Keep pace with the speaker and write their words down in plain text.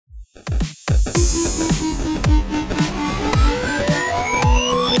Game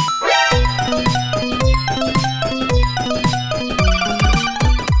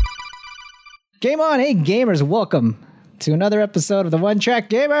on, hey gamers, welcome to another episode of the One Track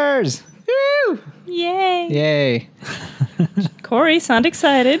Gamers. Woo! Yay! Yay! Corey, sound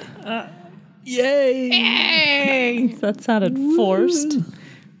excited. Yay! That sounded forced.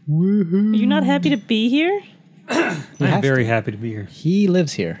 Woohoo! Are you not happy to be here? I'm very happy to be here. He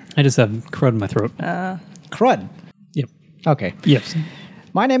lives here. I just have crud in my throat. Crud. Yep. Okay. Yes.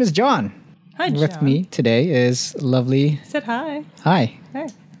 My name is John. Hi, John. With me today is lovely. I said hi. Hi. Hey.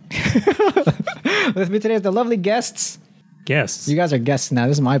 With me today is the lovely guests. Guests. You guys are guests now.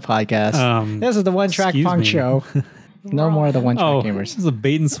 This is my podcast. This is the One Track excuse Punk me. Show. No more of the One Track Oh, this Gamers. is a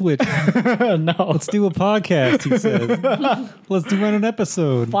bait and switch. No. Let's do a podcast, he says. Let's do run an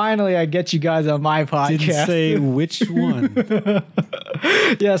episode. Finally, I get you guys on my podcast. Didn't say which one.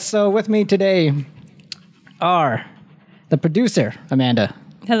 Yes, so with me today are the producer, Amanda,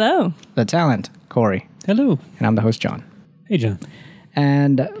 Hello. the talent, Corey, Hello. and I'm the host, John. Hey, John.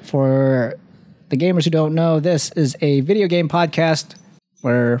 And for the gamers who don't know, this is a video game podcast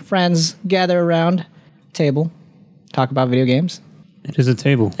where friends gather around a table, talk about video games, It is a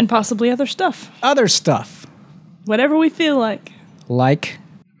table. And possibly other stuff. other stuff Whatever we feel like. like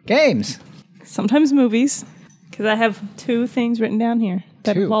games. Sometimes movies. Because I have two things written down here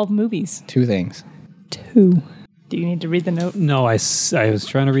that Two. involve movies. Two things. Two. Do you need to read the note? No, I was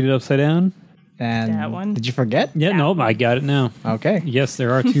trying to read it upside down. And That one. did you forget? Yeah, no, I got it now. Okay. Yes,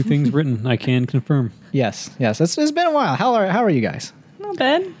 there are two things written. I can confirm. Yes. It's been a while. How are you guys? Not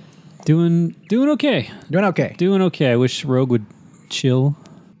bad. Doing okay. Doing okay. Doing okay. I wish Rogue would chill,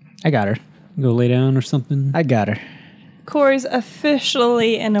 I got her. go lay down or something. I got her. Corey's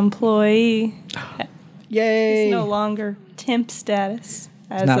officially an employee. Yay! He's no longer temp status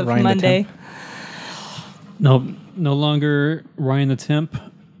as not of Ryan the Monday. Temp. No longer Ryan the Temp.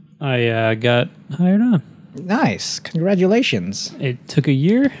 I got hired on. Nice. Congratulations. It took a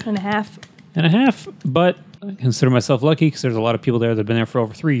year And a half. and a half, but I consider myself lucky because there's a lot of people there that have been there for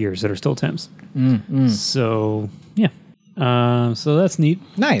over 3 years that are still temps. So, yeah. So that's neat.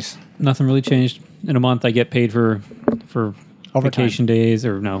 Nice. Nothing really changed. In a month, I get paid for Overtime. vacation days,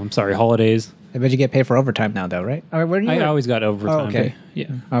 or no, I'm sorry, holidays. I bet you get paid for overtime now, though, right? Where do you I work? always got overtime. okay. pay.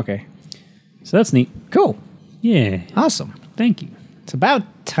 Yeah. Okay. So that's neat. Cool. Yeah. Awesome. Thank you. It's about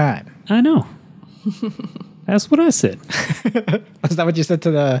time. I know. That's what I said. Is that what you said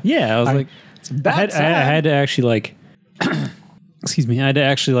to the? Yeah, I was like, It's about I time. had to actually like, excuse me, I had to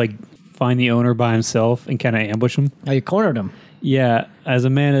actually like find the owner by himself and kind of ambush him. Oh, you cornered him. Yeah, as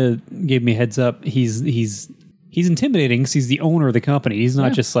Amanda gave me a heads up, he's intimidating because he's the owner of the company. He's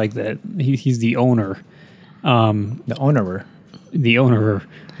not just like that. He's the owner, The owner. the owner,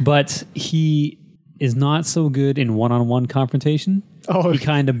 but he is not so good in one-on-one confrontation. Oh. He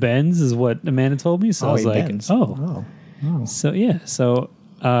kind of bends, is what Amanda told me. So I was he like, bends. oh. Oh. So yeah,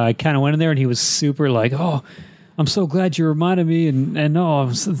 I kind of went in there and he was super like, oh, I'm so glad you reminded me, and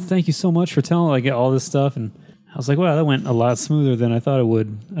no, thank you so much for telling like all this stuff. And I was like, wow, that went a lot smoother than I thought it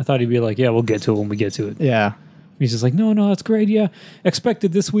would. I thought he'd be like, yeah, we'll get to it when we get to it. Yeah. He's just like, no, that's great. Yeah,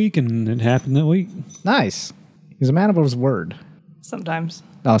 expected this week, and it happened that week. Nice. He's a man of his word. Sometimes.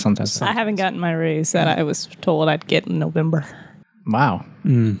 Oh, sometimes. I haven't gotten my raise that I was told I'd get in November. Wow.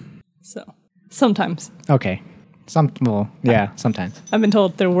 So, sometimes. Okay. Yeah, sometimes. I've been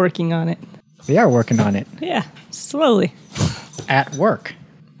told they're working on it. They are working on it. Yeah, slowly. At work.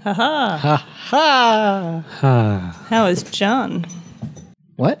 Haha. Ha. How is John?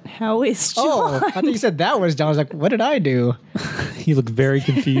 What? How is John? Oh, I thought you said that was John. I was like, what did I do? He looked very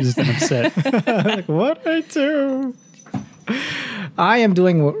confused and upset. Like, what did I do? I am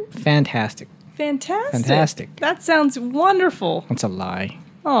doing fantastic. Fantastic. Fantastic. That sounds wonderful. That's a lie.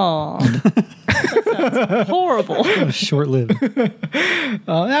 Oh, that sounds horrible. Short-lived.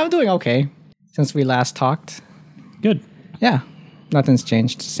 I'm doing okay since we last talked. Good. Yeah, nothing's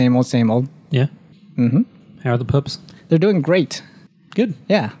changed. Same old, same old. Yeah. Mm-hmm. How are the pups? They're doing great. Good.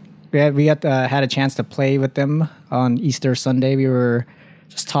 Yeah, we had a chance to play with them on Easter Sunday. We were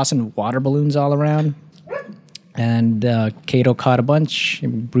just tossing water balloons all around, and Kato caught a bunch.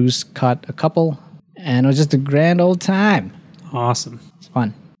 And Bruce caught a couple, and it was just a grand old time. Awesome. It's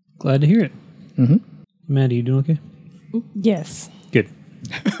fun. Glad to hear it. Mm-hmm. Amanda, you doing okay? Yes. Good.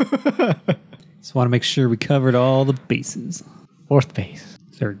 Just want to make sure we covered all the bases. Fourth base.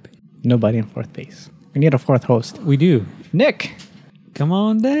 Third base. Nobody in fourth base. We need a fourth host. We do. Nick, Come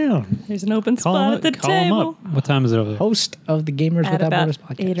on down. There's an open Call spot him at the up. Call him table. up. What time is it over there? host of the Gamers At Without about Borders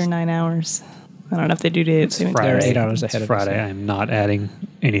podcast. 8 or 9 hours. I don't know if they do days. It's Friday. They're 8 hours It's ahead of Friday. us. I am not adding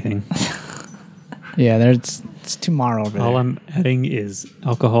anything. Yeah, it's tomorrow over All there. I'm adding is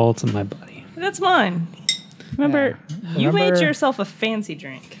alcohol to my body. That's mine. Remember, you made Remember- yourself a fancy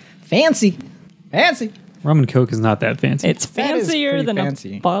drink. Fancy. Rum and Coke is not that fancy. It's That is fancier pretty than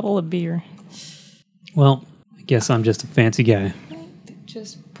fancy. a bottle of beer. Well, I guess I'm just a fancy guy. It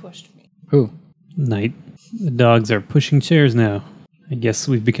just pushed me. Who? Night. The dogs are pushing chairs now. I guess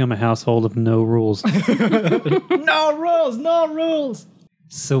we've become a household of no rules. No rules.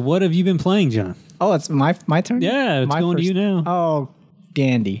 So what have you been playing, John? Oh, it's my turn? Yeah, it's My going to first- you now. Oh,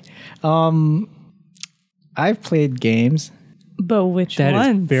 dandy. I've played games. But which That is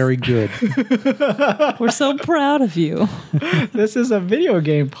ones? very good. We're so proud of you. This is a video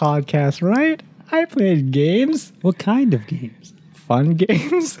game podcast, right? I played games. What kind of games? Fun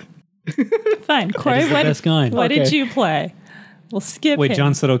games. Fine. Corey, is the best kind. what did Okay. you play? We'll skip Wait, him.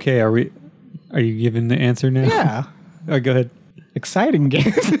 John said okay. Are you giving the answer now? Yeah. Oh, go ahead. Exciting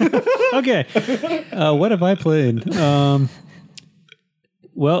games. Okay. What have I played?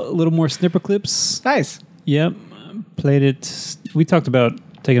 Well, a little more snipper clips. Nice. Yep. Played it. We talked about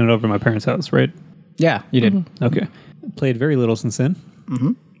taking it over to my parents' house, right? Yeah, you did. Okay. Played very little since then.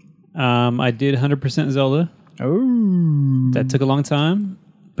 I did 100% Zelda. Oh. That took a long time,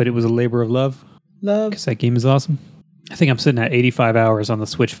 but it was a labor of love Love. because that game is awesome. I think I'm sitting at 85 hours on the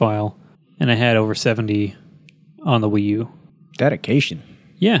Switch file, and I had over 70 on the Wii U. Dedication.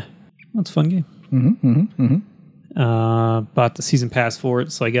 Yeah, that's a fun game. Bought the season pass for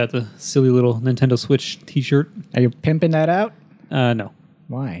it, so I got the silly little Nintendo Switch T-shirt. Are you pimping that out? No,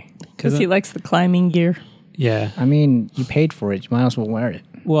 Why? Because he likes the climbing gear. yeah. I mean, you paid for it. You might as well wear it.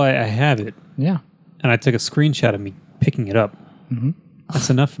 Well, I have it, Yeah. and I took a screenshot of me picking it up. That's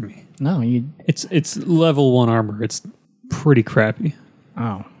enough for me. No, you. It's level 1 armor. It's pretty crappy.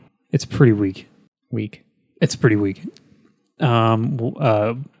 Oh, It's pretty weak. weak. It's pretty weak.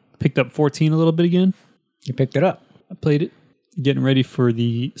 Picked up 14 a little bit again. You picked it up. I played it. Getting ready for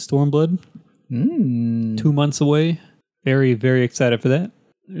the Stormblood. 2 months away. Very, very excited for that.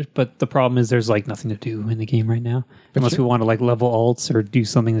 But the problem is there's like nothing to do in the game right now. Unless we want to like level alts or do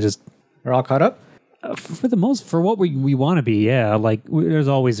something that just We're all caught up? for what we want to be, yeah. Like there's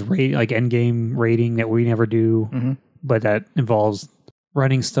always like end game rating that we never do, but that involves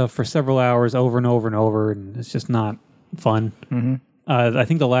running stuff for several hours over and over and over, and it's just not fun. I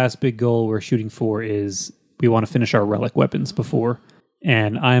think the last big goal we're shooting for is we want to finish our relic weapons before,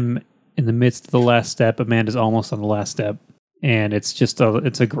 and I'm in the midst of the last step. Amanda's almost on the last step, and it's just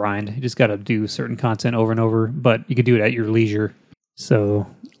it's a grind. You just got to do certain content over and over, but you can do it at your leisure. So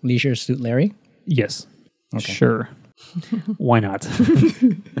Leisure Suit Larry? yes, sure. Why not?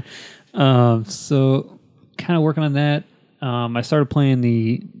 So kind of working on that. I started playing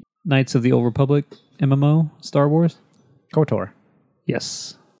the Knights of the Old Republic MMO Star Wars. KOTOR.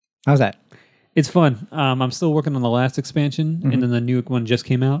 Yes, How's that? it's fun. I'm still working on the last expansion, and then the new one just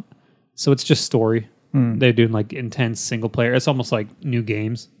came out. So it's just story. They're doing like intense single player. It's almost like new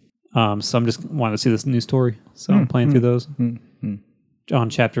games. So I'm just wanting to see this new story. So I'm playing through those. On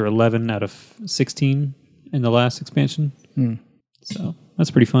chapter 11 out of 16 in the last expansion. So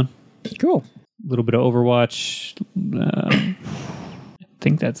that's pretty fun. Cool. A little bit of Overwatch. I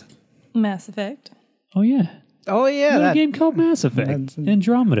think that's it. Mass Effect. Oh, yeah. Oh, yeah. Another That game called Mass Effect. that's-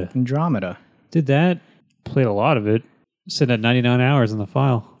 Andromeda. Andromeda. Did that. Played a lot of it. Sitting at 99 hours in the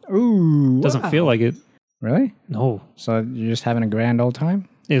file. Ooh. Doesn't wow. feel like it. Really? No. So you're just having a grand old time?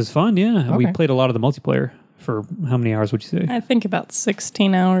 It was fun, yeah. We Okay. played a lot of the multiplayer. For how many hours would you say? I think about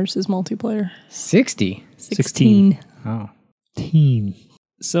 16 hours is multiplayer. 60. 16. Oh. Teen.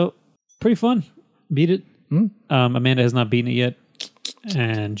 So, pretty fun. Beat it. Amanda has not beaten it yet.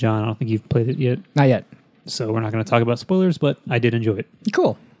 And John, I don't think you've played it yet. Not yet. So, we're not going to talk about spoilers, but I did enjoy it.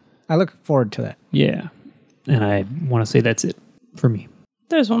 Cool. I look forward to that. Yeah. And I want to say that's it for me.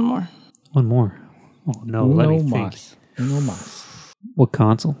 There's one more. One more. Oh, no. Let me think. Uno mas. What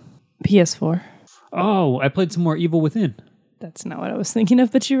console? PS4. Oh, I played some more Evil Within. That's not what I was thinking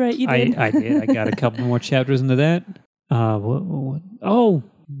of, but you're right. You did. I did. I got a couple more chapters into that. What? Oh,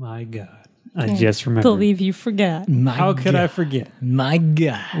 my God. I just remembered. believe you forgot. How could I forget? My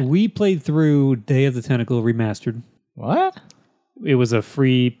God. We played through Day of the Tentacle Remastered. What? It was a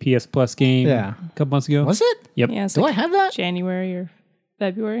free PS Plus game Yeah. a couple months ago. Was it? Yep. Yeah, it's Do I like have that? January or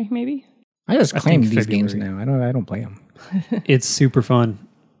February, maybe. I just claim think these games February. now. I don't play them. It's super fun.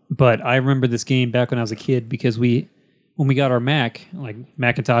 But I remember this game back when I was a kid because when we got our Mac, like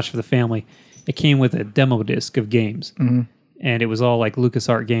Macintosh for the family, it came with a demo disc of games. And it was all like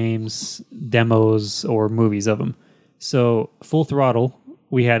LucasArts games, demos, or movies of them. So Full Throttle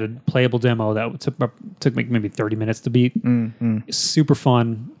we had a playable demo that took like maybe 30 minutes to beat. It's super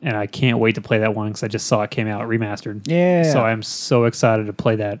fun, and I can't wait to play that one because I just saw it came out remastered. Yeah. So I'm so excited to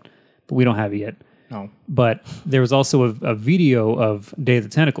play that, but we don't have it yet. No. But there was also a video of Day of the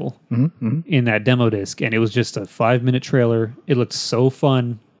Tentacle in that demo disc, and it was just a 5-minute trailer. It looked so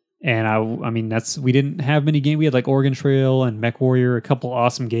fun. And I mean, we didn't have many games. We had like Oregon Trail and Mech Warrior, a couple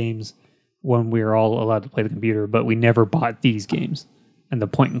awesome games when we were all allowed to play the computer, but we never bought these games. And the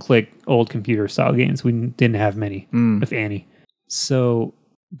point and click old computer style games, we didn't have many, if any. So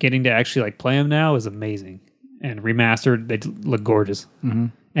getting to actually like play them now is amazing. And remastered, they look gorgeous.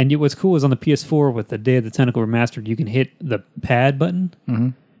 And what's cool is on the PS4 with the Day of the Tentacle remastered, you can hit the pad button,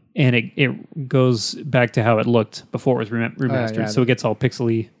 and it goes back to how it looked before it was remastered. Yeah. So it gets all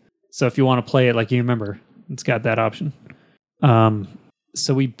pixely. So if you want to play it like you remember, it's got that option.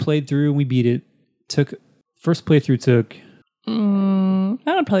 So we played through and we beat it. First playthrough took...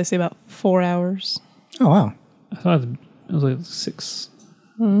 I would probably say about 4 hours. Oh, wow. I thought it was like 6.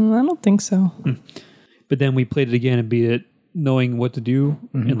 I don't think so. But then we played it again and beat it, knowing what to do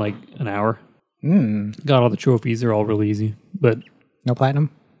in like an hour. Got all the trophies. They're all really easy. But No platinum?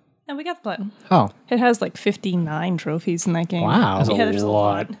 And we got the platinum. Oh. It has like 59 trophies in that game. Wow. That's Yeah, a there's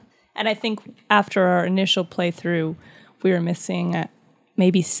lot. And I think after our initial playthrough, we were missing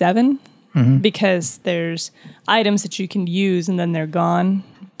maybe 7 because there's items that you can use and then they're gone.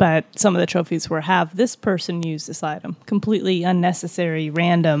 But some of the trophies were have this person use this item. Completely unnecessary,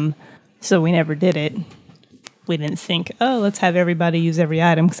 random. So we never did it. We didn't think, let's have everybody use every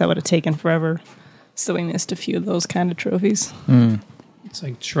item because that would have taken forever. So we missed a few of those kind of trophies. It's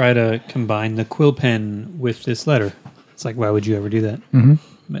like try to combine the quill pen with this letter. It's like, why would you ever do that?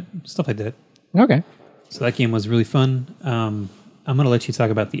 But stuff like that. Okay. So that game was really fun. I'm going to let you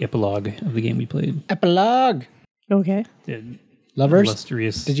talk about the epilogue of the game we played. Epilogue. Okay. Lovers?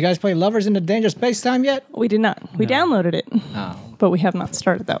 Illustrious. Did you guys play Lovers in the Dangerous Space Time yet? We did not. We downloaded it, Oh. but we have not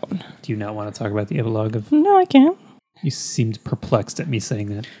started that one. Do you not want to talk about the epilogue of... No, I can't. You seemed perplexed at me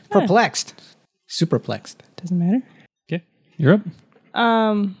saying that. Perplexed. Superplexed. Doesn't matter. Okay. You're up.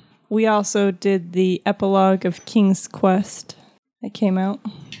 We also did the epilogue of King's Quest that came out.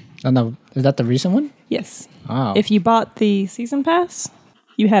 Oh, no. Is that the recent one? Yes. Oh. If you bought the season pass,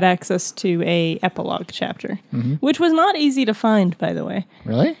 you had access to a epilogue chapter, which was not easy to find, by the way.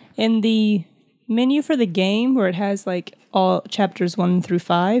 Really? In the menu for the game where it has like all chapters 1 through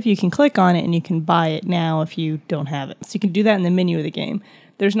 5, you can click on it and you can buy it now if you don't have it. So you can do that in the menu of the game.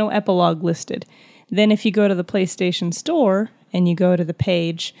 There's no epilogue listed. Then if you go to the PlayStation Store and you go to the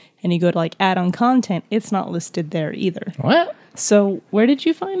page and you go to like add-on content, it's not listed there either. What? So where did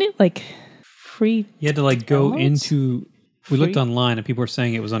you find it? Like free? You had to like go Downloads? into... We looked Free? online and people were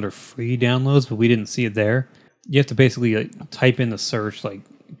saying it was under free downloads, but we didn't see it there. You have to basically like, type in the search like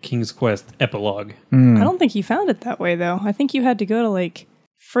King's Quest epilogue. I don't think you found it that way though. I think you had to go to like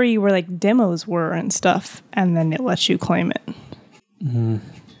free where like demos were and stuff, and then it lets you claim it.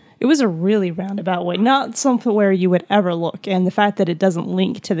 It was a really roundabout way, not something where you would ever look. And the fact that it doesn't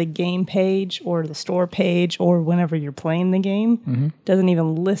link to the game page or the store page or whenever you're playing the game, doesn't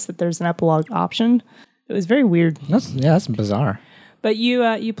even list that there's an epilogue option. It was very weird. That's bizarre. But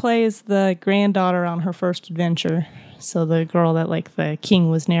you play as the granddaughter on her first adventure. So the girl that like the king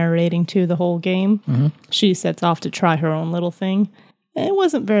was narrating to the whole game, she sets off to try her own little thing. And it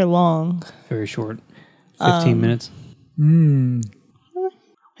wasn't very long. Very short. 15 minutes.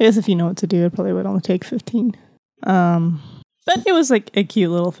 I guess if you know what to do, it probably would only take 15. But it was like a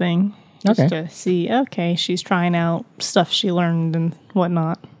cute little thing. Just to see, okay, she's trying out stuff she learned and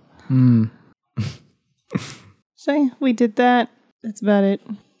whatnot. So yeah, we did that. That's about it.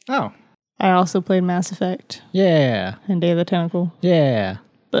 Oh. I also played Mass Effect Yeah. and Day of the Tentacle, Yeah.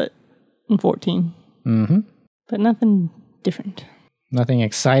 but in 14. But nothing different. Nothing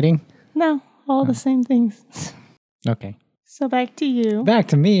exciting? No, all the same things. Okay. So back to you. Back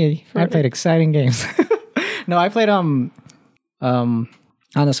to me. I played exciting games. No, I played on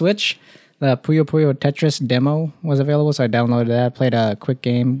the Switch. The Puyo Puyo Tetris demo was available, so I downloaded that. Played a quick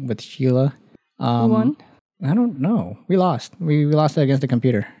game with Sheila. Who won? I don't know. We lost. We lost it against the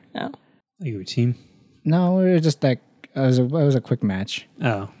computer. Oh. Are you a team? No, it was just like it was a quick match.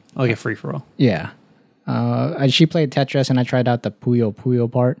 Oh, like a free-for-all. Yeah. She played Tetris, and I tried out the Puyo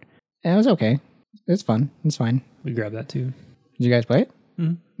Puyo part, and it was okay. It's fun. It's fine. We grabbed that too. Did you guys play it?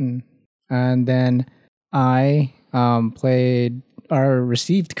 And then I played or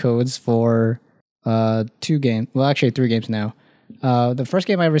received codes for 2 games. Well, actually 3 games now. The first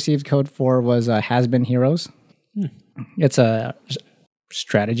game I received code for was Has Been Heroes. It's a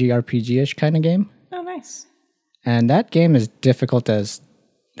strategy RPG-ish kind of game. Oh, nice. And that game is difficult as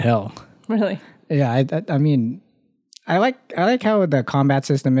hell. Really? Yeah, I mean, I like how the combat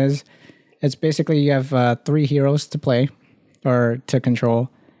system is. It's basically you have 3 heroes to play or to control,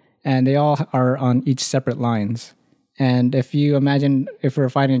 and they all are on each separate lines. And if you imagine if we're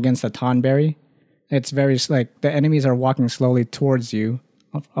fighting against a Tonberry, it's very like the enemies are walking slowly towards you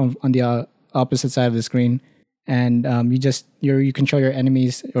on the opposite side of the screen, and you control your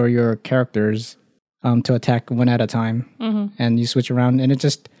enemies or your characters to attack one at a time, and you switch around, and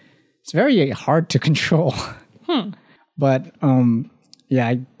it's very hard to control. But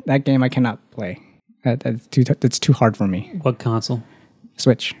yeah, that game I cannot play. That's too hard for me. What console?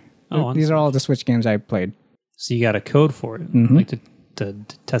 Switch. Oh, on These are all the Switch games I played. So you got a code for it, like to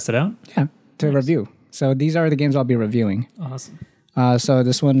test it out? Yeah, to review. So these are the games I'll be reviewing. Awesome. So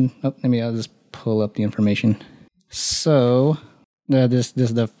this one, I'll just pull up the information. So this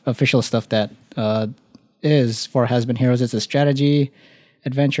is the official stuff that is for Has Been Heroes. It's a strategy,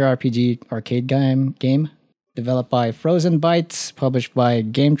 adventure RPG arcade game developed by Frozen Bytes, published by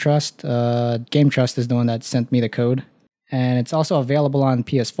Game Trust. Game Trust is the one that sent me the code. And it's also available on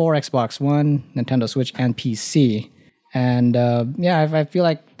PS4, Xbox One, Nintendo Switch, and PC. And I feel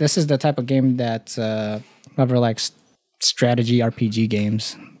like this is the type of game that whoever likes strategy RPG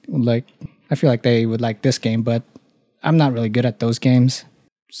games, like, I feel like they would like this game, but I'm not really good at those games.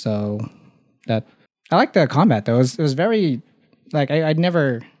 So I like the combat though. It was very like I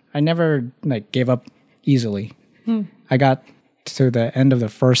never like gave up easily. I got to the end of the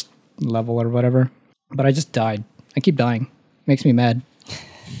first level or whatever, but I just died. I keep dying. Makes me mad.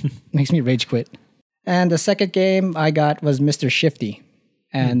 Makes me rage quit. And the second game I got was Mr. Shifty.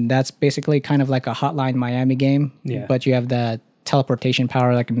 And that's basically kind of like a Hotline Miami game. Yeah. But you have that teleportation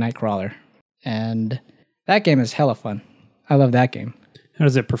power like a Nightcrawler. And that game is hella fun. I love that game. How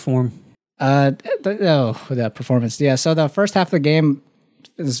does it perform? The performance. Yeah, so the first half of the game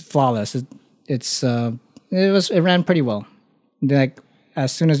is flawless. It ran pretty well. Like,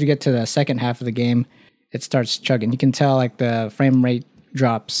 as soon as you get to the second half of the game, it starts chugging. You can tell like the frame rate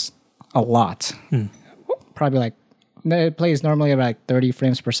drops a lot. Probably like it plays normally about like 30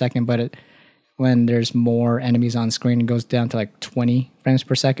 frames per second, but when there's more enemies on screen, it goes down to like 20 frames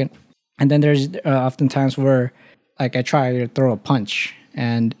per second. And then there's often times where like I try to throw a punch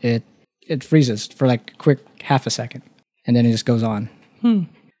and it freezes for like a quick half a second, and then it just goes on.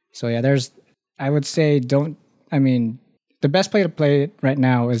 So yeah, I would say the best way to play it right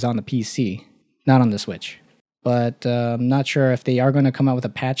now is on the PC. Not on the Switch. But I'm not sure if they are going to come out with a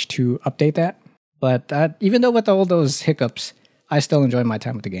patch to update that. But even though with all those hiccups, I still enjoyed my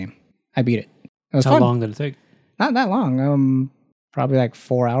time with the game. I beat it. It was How fun. long did it take? Not that long. Probably like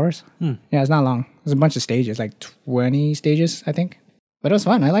 4 hours. Yeah, it's not long. There's a bunch of stages, like 20 stages, I think. But it was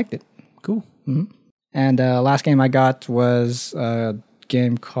fun. I liked it. Cool. And last game I got was a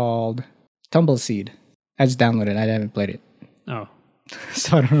game called Tumbleseed. I just downloaded it. I haven't played it. Oh.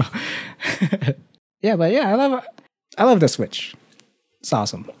 So I don't know. Yeah, but yeah, I love the Switch. It's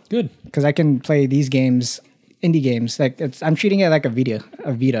awesome Good. because I can play these games, indie games. Like I'm treating it like a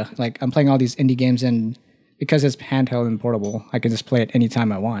Vita. Like I'm playing all these indie games, and because it's handheld and portable, I can just play it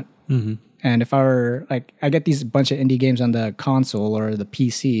anytime I want. And if I get these bunch of indie games on the console or the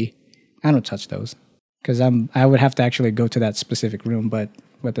PC, I don't touch those because I would have to actually go to that specific room. But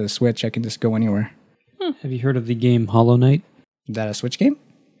with the Switch, I can just go anywhere. Have you heard of the game Hollow Knight? Is that a Switch game?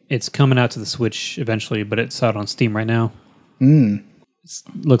 It's coming out to the Switch eventually, but it's out on Steam right now. It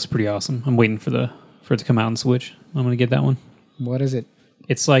looks pretty awesome. I'm waiting for it to come out on Switch. I'm going to get that one. What is it?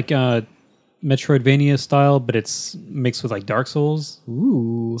 It's like Metroidvania style, but it's mixed with like Dark Souls.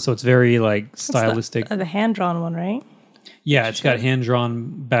 Ooh. So it's very like stylistic. The hand-drawn one, right? Yeah, it's got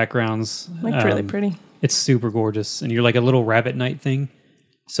hand-drawn backgrounds. Looked really pretty. It's super gorgeous. And you're like a little rabbit knight thing.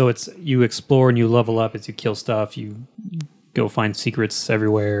 So it's you explore and you level up as you kill stuff. You go find secrets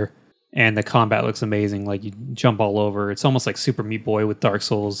everywhere. And the combat looks amazing. Like you jump all over. It's almost like Super Meat Boy with Dark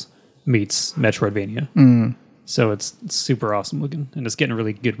Souls meets Metroidvania. So it's super awesome looking. And it's getting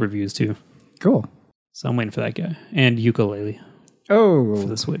really good reviews too. Cool. So I'm waiting for that guy. And Yooka-Laylee Oh. for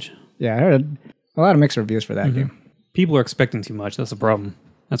the Switch. Yeah, I heard a lot of mixed reviews for that game. People are expecting too much. That's the problem.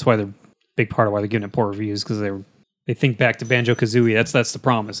 That's why they're big part of why they're giving it poor reviews, because they think back to Banjo-Kazooie. That's the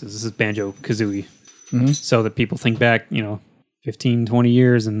promise. This is Banjo-Kazooie. So that people think back, 15, 20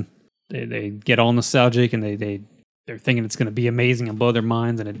 years, and they get all nostalgic, and they're thinking it's going to be amazing and blow their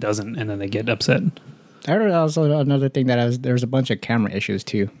minds, and it doesn't, and then they get upset. I heard also another thing that there's a bunch of camera issues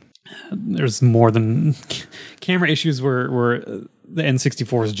too. There's more than camera issues were the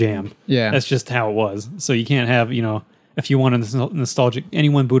N64's jam. Yeah. That's just how it was. So you can't have, if you want a nostalgic,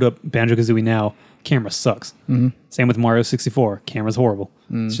 anyone boot up Banjo-Kazooie now, camera sucks. Same with Mario 64. Camera's horrible.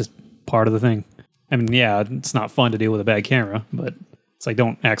 It's just part of the thing. I mean, yeah, it's not fun to deal with a bad camera, but it's like,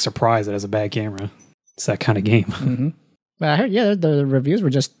 don't act surprised that it has a bad camera. It's that kind of game. But I heard, yeah, the reviews were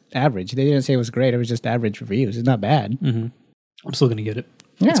just average. They didn't say it was great. It was just average reviews. It's not bad. I'm still going to get it.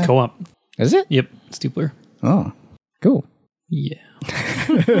 Yeah. It's co-op. Is it? Yep. It's 2-player. Oh, cool. Yeah.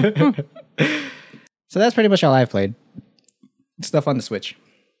 So that's pretty much all I've played. Stuff on the Switch.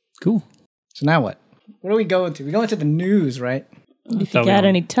 Cool. So now what? What are we going to? We go into the news, right? If you got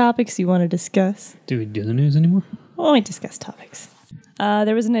any topics you want to discuss. Do we do the news anymore? Well, we discuss topics.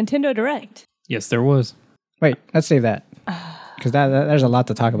 There was a Nintendo Direct. Yes, there was. Wait, let's save that. Because there's a lot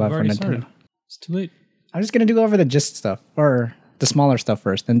to talk about We've for already Nintendo. started. It's too late. I'm just going to go over the gist stuff, or the smaller stuff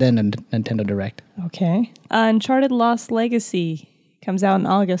first, and then Nintendo Direct. Okay. Uncharted Lost Legacy comes out in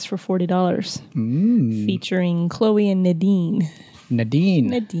August for $40. Featuring Chloe and Nadine.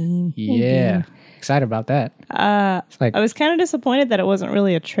 Nadine. Yeah. Excited about that. It's like, I was kind of disappointed that it wasn't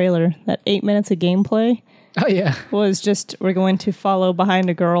really a trailer. That 8 minutes of gameplay oh, yeah. was just, we're going to follow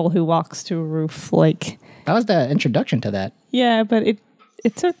behind a girl who walks to a roof. Like, That was the introduction to that. yeah, but it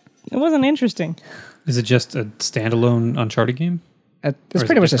wasn't interesting. Is it just a standalone Uncharted game? It's is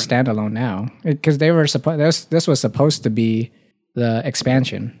pretty it much a standalone now. Because they were this was supposed to be the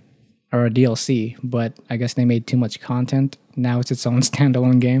expansion or a DLC, but I guess they made too much content. Now it's its own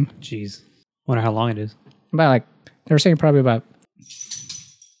standalone game. Jeez. Wonder how long it is. About like, they were saying probably about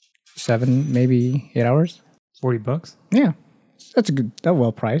 7, maybe 8 hours. $40? Yeah. That's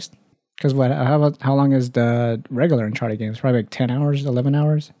well priced. Because how long is the regular Uncharted games? Probably like 10 hours, 11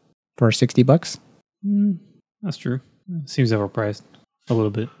 hours for $60. That's true. Seems overpriced a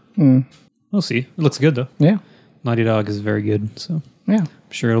little bit. Mm. We'll see. It looks good though. Yeah. Naughty Dog is very good, so Yeah. I'm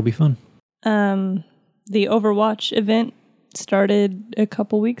sure it'll be fun. The Overwatch event started a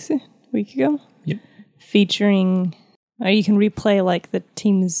week ago. Yep. Featuring, you can replay like the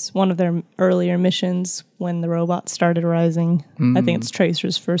team's one of their earlier missions when the robots started rising. I think it's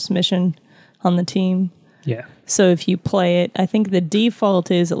Tracer's first mission on the team. Yeah. So if you play it, I think the default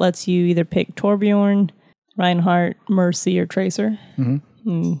is it lets you either pick Torbjorn, Reinhardt, Mercy, or Tracer. And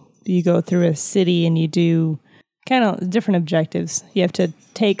you go through a city and you do kind of different objectives. You have to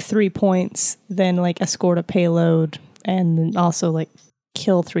take 3 points, then like escort a payload, and then also like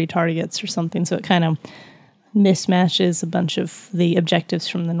kill 3 targets or something. So it kind of mismatches a bunch of the objectives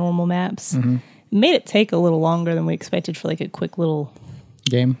from the normal maps. It made it take a little longer than we expected for like a quick little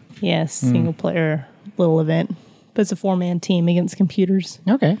Game. single player little event. But it's a 4-man team against computers.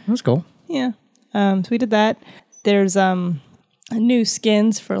 Okay. That's cool. Yeah. So we did that. There's new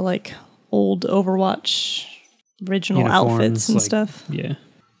skins for like old Overwatch original outfits and like, stuff. Yeah.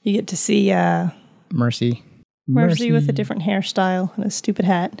 You get to see Mercy. Mercy with a different hairstyle and a stupid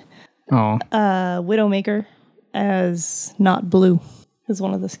hat. Oh. Widowmaker as not blue is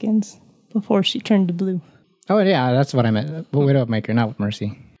one of the skins before she turned to blue. Oh, yeah. That's what I meant. Widowmaker, not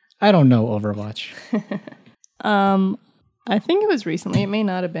Mercy. I don't know Overwatch. I think it was recently. It may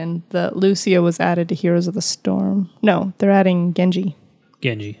not have been. The Lucio was added to Heroes of the Storm. No, they're adding Genji.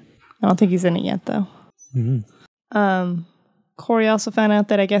 Genji. I don't think he's in it yet, though. Corey also found out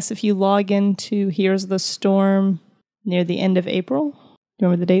that I guess if you log into Heroes of the Storm near the end of April, do you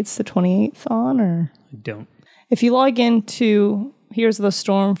remember the dates, the 28th on? Or I don't. if you log into Heroes of the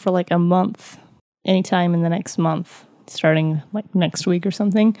Storm for like a month, anytime in the next month, starting like next week or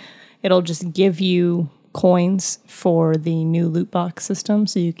something, it'll just give you coins for the new loot box system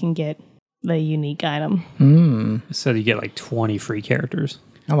so you can get the unique item. So you get like 20 free characters,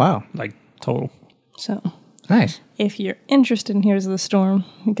 Oh, wow. like total. So Nice. if you're interested in Heroes of the Storm,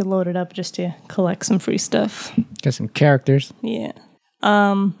 you can load it up just to collect some free stuff. Get some characters. Yeah.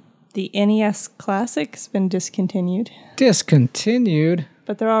 The NES Classic has been discontinued, Discontinued.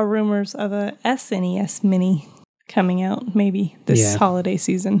 but there are rumors of a SNES Mini coming out maybe this holiday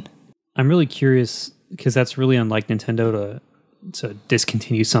season. I'm really curious because that's really unlike Nintendo to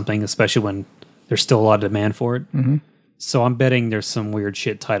discontinue something, especially when there's still a lot of demand for it. So I'm betting there's some weird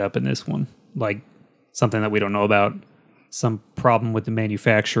shit tied up in this one, like something that we don't know about, some problem with the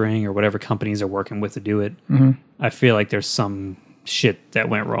manufacturing or whatever companies are working with to do it. I feel like there's some shit that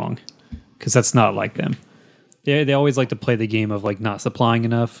went wrong because that's not like them. They always like to play the game of like not supplying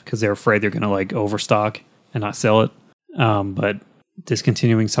enough because they're afraid they're going to like overstock and not sell it. But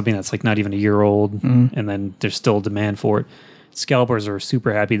discontinuing something that's like not even a year old and then there's still demand for it. Scalpers are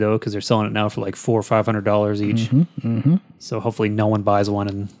super happy though because they're selling it now for like $400 or $500 each. So hopefully no one buys one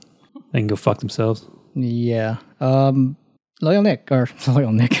and they can go fuck themselves. Yeah. Loyal Nick.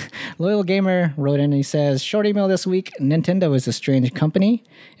 Loyal Gamer wrote in and he says, short email this week, Nintendo is a strange company.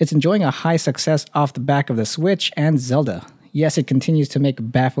 It's enjoying a high success off the back of the Switch and Zelda. Yes, it continues to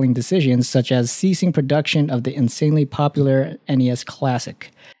make baffling decisions, such as ceasing production of the insanely popular NES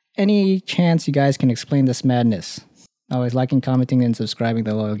Classic. Any chance you guys can explain this madness? Always liking, commenting, and subscribing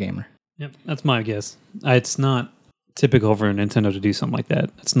to Loyal Gamer. Yep, that's my guess. It's not typical for Nintendo to do something like that.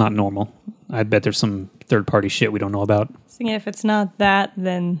 It's not normal. I bet there's some third-party shit we don't know about. Thinking if it's not that,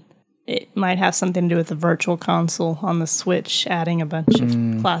 then it might have something to do with the virtual console on the Switch, adding a bunch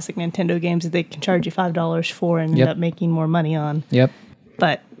of classic Nintendo games that they can charge you $5 for and end up making more money on. Yep.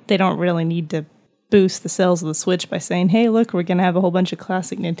 But they don't really need to boost the sales of the Switch by saying, hey, look, we're going to have a whole bunch of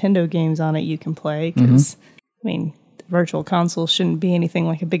classic Nintendo games on it you can play. Because, I mean, the virtual console shouldn't be anything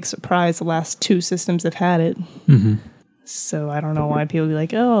like a big surprise. The last two systems have had it. Mm-hmm. So I don't know why people be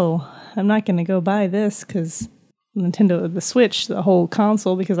like, oh, I'm not going to go buy this because Nintendo, the Switch, the whole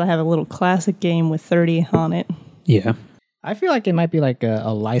console, because I have a little classic game with 30 on it. Yeah. I feel like it might be like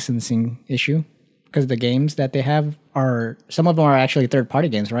a licensing issue because the games that they have are, some of them are actually third-party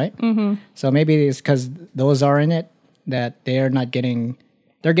games, right? Mm-hmm. So maybe it's because those are in it that they're getting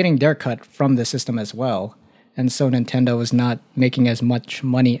their cut from the system as well. And so Nintendo is not making as much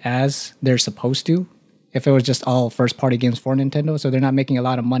money as they're supposed to. If it was just all first-party games for Nintendo, so they're not making a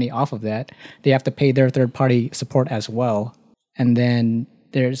lot of money off of that. They have to pay their third-party support as well. And then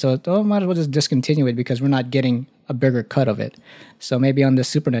might as well just discontinue it because we're not getting a bigger cut of it. So maybe on the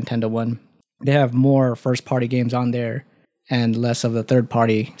Super Nintendo one, they have more first-party games on there and less of the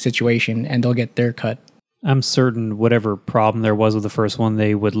third-party situation, and they'll get their cut. I'm certain whatever problem there was with the first one,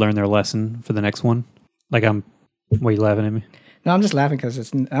 they would learn their lesson for the next one. Why are you laughing at me? No, I'm just laughing because I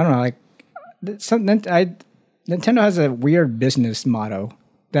don't know, like, Nintendo has a weird business motto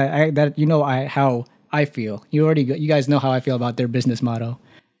how I feel. You guys know how I feel about their business motto.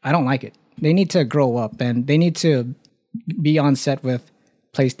 I don't like it. They need to grow up and they need to be on set with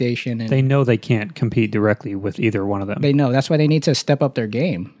PlayStation. And they know they can't compete directly with either one of them. They know. That's why they need to step up their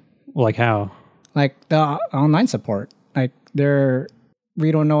game. Like how? Like the online support. Like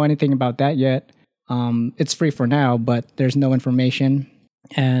we don't know anything about that yet. It's free for now, but there's no information.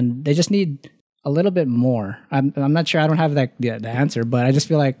 And they just need a little bit more. I'm not sure. I don't have the answer, but I just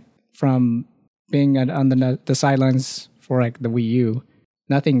feel like from being on the sidelines for like the Wii U,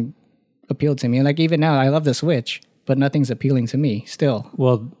 nothing appealed to me. Like even now, I love the Switch, but nothing's appealing to me still.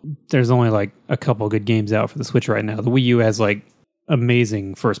 Well, there's only like a couple good games out for the Switch right now. The Wii U has like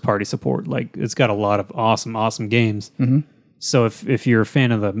amazing first-party support. Like it's got a lot of awesome games. Mm-hmm. So if you're a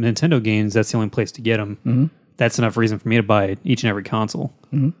fan of the Nintendo games, that's the only place to get them. Mm-hmm. That's enough reason for me to buy each and every console.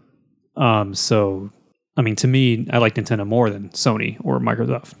 Mm-hmm. So, I mean, to me, I like Nintendo more than Sony or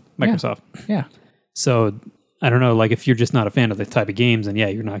Microsoft. Yeah. So, I don't know. Like, if you're just not a fan of the type of games, then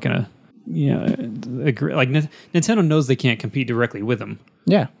you're not gonna, agree. Like, Nintendo knows they can't compete directly with them.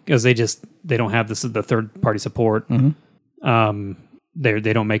 Yeah, because they don't have the third party support. Mm-hmm.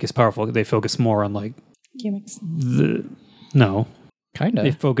 They don't make as powerful. They focus more on like gimmicks.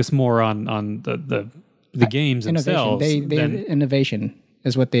 They focus more on the games themselves. Innovation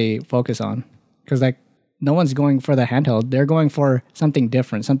is what they focus on. Because like no one's going for the handheld. They're going for something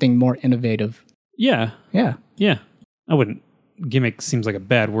different, something more innovative. Yeah. I wouldn't. Gimmick seems like a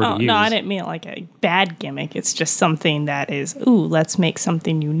bad word to use. No, I didn't mean it like a bad gimmick. It's just something that is, let's make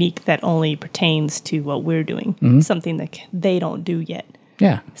something unique that only pertains to what we're doing. Mm-hmm. Something that they don't do yet.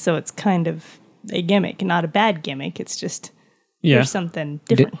 Yeah. So it's kind of a gimmick, not a bad gimmick. It's just... There's something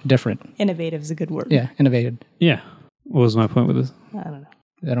different. Different. Innovative is a good word. Yeah, innovative. Yeah. What was my point with this? I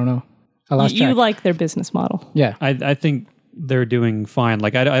don't know. I lost track. You like their business model. Yeah. I think they're doing fine.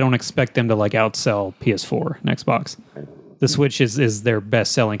 Like, I don't expect them to, like, outsell PS4 and Xbox. The Switch is their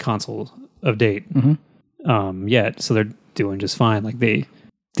best-selling console of date yet, so they're doing just fine. Like, the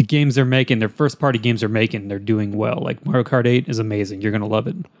games they're making, their first-party games they're making, they're doing well. Like, Mario Kart 8 is amazing. You're going to love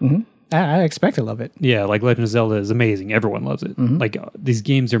it. Mm-hmm. I expect to love it. Yeah, like Legend of Zelda is amazing. Everyone loves it. Mm-hmm. Like these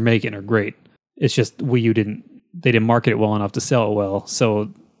games they're making are great. It's just Wii U didn't market it well enough to sell it well.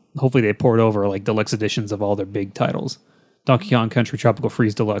 So hopefully they poured over like deluxe editions of all their big titles. Donkey Kong Country Tropical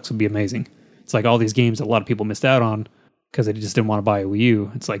Freeze Deluxe would be amazing. It's like all these games that a lot of people missed out on because they just didn't want to buy a Wii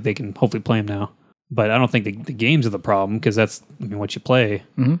U. It's like they can hopefully play them now. But I don't think the games are the problem because that's what you play.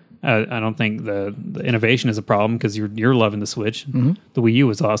 Mm-hmm. I don't think the innovation is a problem because you're loving the Switch. Mm-hmm. The Wii U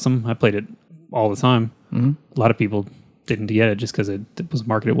was awesome. I played it all the time. Mm-hmm. A lot of people didn't get it just because it was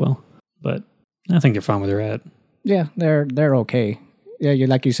marketed well. But I think they're fine where they're at. Yeah, they're okay. Yeah,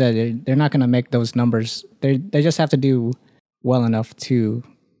 like you said, they're not going to make those numbers. They just have to do well enough to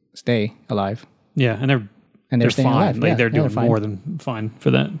stay alive. Yeah, and they're staying fine. alive. Like yeah, they're doing fine. more than fine for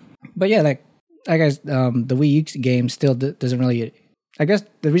that. But yeah, like I guess the Wii U game still doesn't really. I guess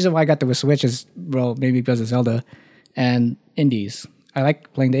the reason why I got the Switch is maybe because of Zelda and indies. I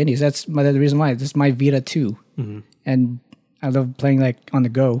like playing the indies. That's the reason why. This is my Vita too, and I love playing like on the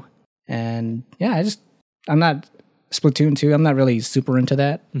go. And yeah, I'm not Splatoon 2. I'm not really super into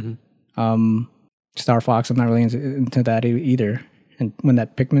that. Star Fox. I'm not really into that either. And when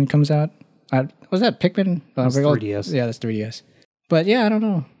that Pikmin comes out, was that Pikmin? That's 3DS. Yeah, that's 3DS. But yeah, I don't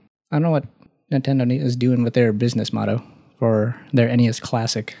know. I don't know what Nintendo is doing with their business motto for their NES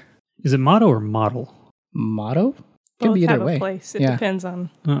Classic. Is it motto or model? Motto? Could Both be either have way. a place. It depends on.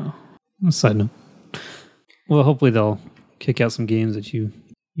 Oh, side note. Well, hopefully they'll kick out some games that you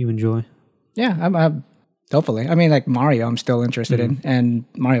enjoy. Yeah, I'm hopefully. I mean, like Mario, I'm still interested in, and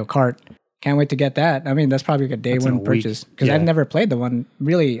Mario Kart. Can't wait to get that. I mean, that's probably like a day one purchase because I've never played the one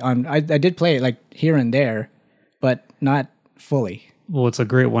really on. I did play it like here and there, but not fully. Well, it's a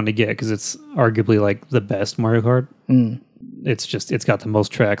great one to get because it's arguably like the best Mario Kart. It's got the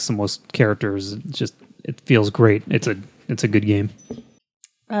most tracks, the most characters. It feels great. It's a good game.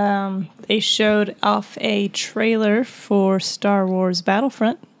 They showed off a trailer for Star Wars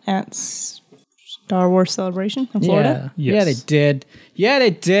Battlefront at Star Wars Celebration in Florida. Yeah, Yes. they did. Yeah, they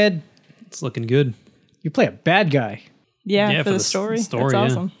did. It's looking good. You play a bad guy. Yeah, for the story. That's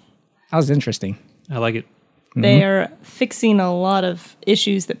awesome. That was interesting. I like it. They are fixing a lot of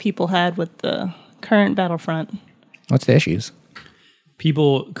issues that people had with the current Battlefront. What's the issues?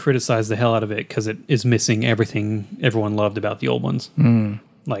 People criticize the hell out of it because it is missing everything everyone loved about the old ones.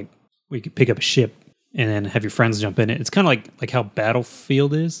 Like, we could pick up a ship and then have your friends jump in it. It's kind of like how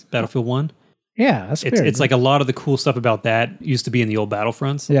Battlefield is, Battlefield 1. Yeah, that's weird. It's like a lot of the cool stuff about that used to be in the old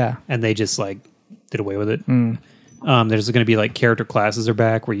Battlefronts. Yeah. And they just like did away with it. There's going to be like character classes are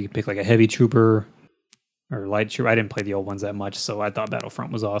back where you can pick like a heavy trooper or light trooper. I didn't play the old ones that much, so I thought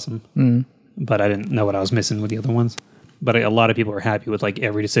Battlefront was awesome. But I didn't know what I was missing with the other ones. But a lot of people are happy with like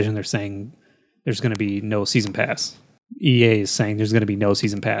every decision. They're saying there's going to be no season pass. EA is saying there's going to be no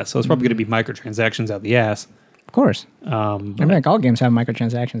season pass. So it's probably going to be microtransactions out the ass. Of course. I mean, like all games have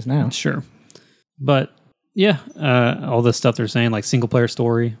microtransactions now. Sure. But yeah, all this stuff they're saying, like single player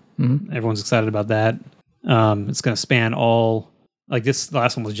story, everyone's excited about that. It's going to span all, like this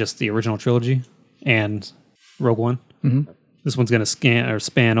last one was just the original trilogy and Rogue One. This one's going to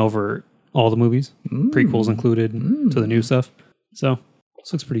span over all the movies, prequels included to the new stuff. So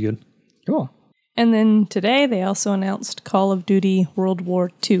this looks pretty good. Cool. And then today they also announced Call of Duty World War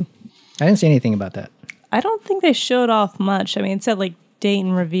II. I didn't see anything about that. I don't think they showed off much. I mean, it said like date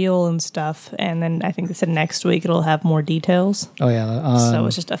and reveal and stuff, and then I think they said next week it'll have more details. Oh yeah. So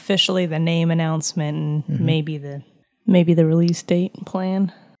it's just officially the name announcement and maybe the release date and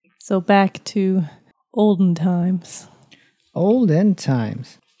plan. So back to olden times. Olden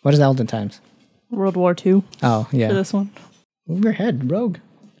times. What is the olden times? World War II. Oh yeah. For this one. Move your head, Rogue.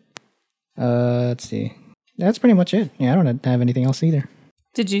 Let's see. That's pretty much it. Yeah, I don't have anything else either.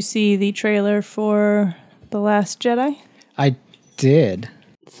 Did you see the trailer for The Last Jedi? I did.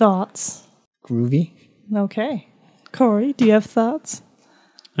 Thoughts? Groovy. Okay. Corey, do you have thoughts?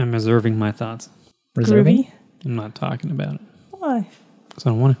 I'm reserving my thoughts. Reserving? Groovy? I'm not talking about it Why? because I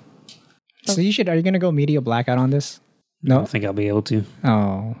don't want to. So are you going to go media blackout on this? I No? don't think I'll be able to.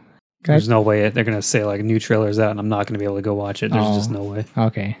 Oh. There's no way they're going to say like a new trailer's out and I'm not going to be able to go watch it. There's just no way.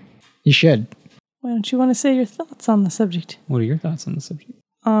 Okay. You should. Why don't you want to say your thoughts on the subject? What are your thoughts on the subject?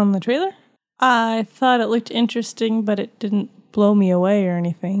 On the trailer? I thought it looked interesting, but it didn't blow me away or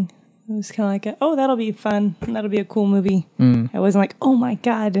anything. It was kind of like, oh, that'll be fun. That'll be a cool movie. I wasn't like, oh my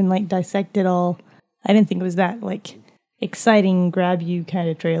God, and like dissect it all. I didn't think it was that like exciting, grab you kind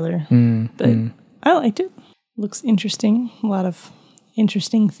of trailer. But I liked it. Looks interesting. A lot of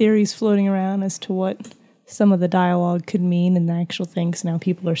interesting theories floating around as to what some of the dialogue could mean and the actual things. Now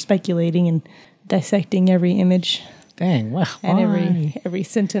people are speculating and dissecting every image. Dang, wow. And every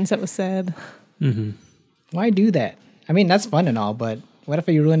sentence that was said. Why do that? I mean, that's fun and all, but what if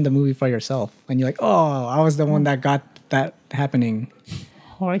you ruined the movie for yourself? And you're like, oh, I was the one that got that happening.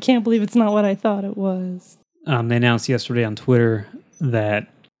 Oh, I can't believe it's not what I thought it was. They announced yesterday on Twitter that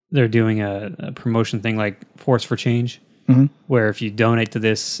they're doing a promotion thing like Force for Change, where if you donate to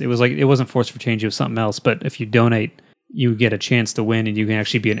this, it wasn't Force for Change, it was something else, but if you donate, you get a chance to win and you can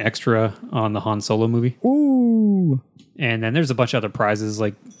actually be an extra on the Han Solo movie. Ooh. And then there's a bunch of other prizes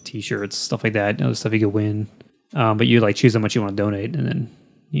like t-shirts, stuff like that, other stuff you could win. But you like choose how much you want to donate and then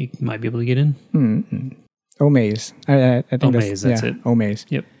you might be able to get in. Omaze. I think Omaze, that's it. Omaze.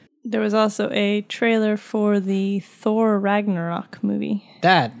 Yep. There was also a trailer for the Thor Ragnarok movie.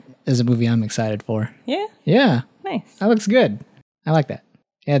 That is a movie I'm excited for. Yeah? Yeah. Nice. That looks good. I like that.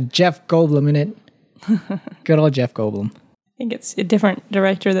 It had Jeff Goldblum in it. Good old Jeff Goldblum. I think it's a different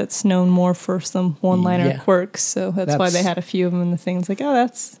director that's known more for some one-liner Yeah. quirks, so that's why they had a few of them in the thing. It's like, oh,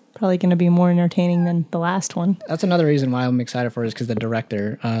 that's probably going to be more entertaining than the last one. That's another reason why I'm excited for it is because the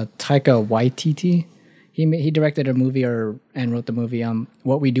director, Taika Waititi, he directed a movie and wrote the movie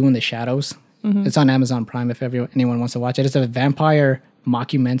What We Do in the Shadows. It's on Amazon Prime if anyone wants to watch it. It's a vampire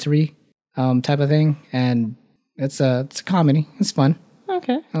mockumentary type of thing, and it's a comedy. It's fun.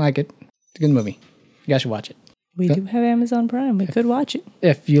 Okay. I like it. It's a good movie. You guys should watch it. We do have Amazon Prime. We could watch it.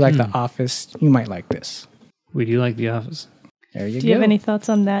 If you like The Office, you might like this. We do like The Office. There you go. Do you have any thoughts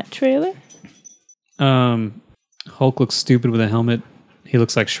on that trailer? Hulk looks stupid with a helmet. He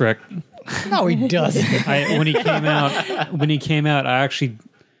looks like Shrek. No, he doesn't. When he came out, I actually,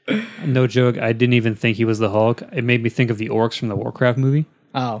 no joke, I didn't even think he was the Hulk. It made me think of the orcs from the Warcraft movie.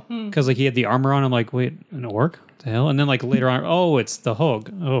 Oh. Because like he had the armor on. I'm like, wait, an orc? What the hell? And then like later on, oh, it's the Hulk.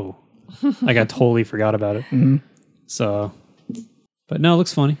 Oh, like I totally forgot about it. So, but no, it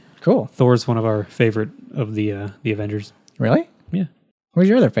looks funny. Cool. Thor's one of our favorite of the Avengers. Really? Yeah. Who's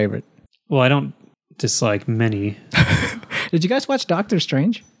your other favorite? Well, I don't dislike many. Did you guys watch Doctor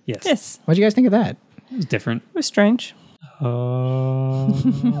Strange? Yes. Yes. What did you guys think of that? It was different. It was strange.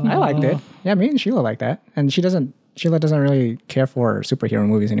 I liked it. Yeah, me and Sheila like that. And Sheila doesn't really care for superhero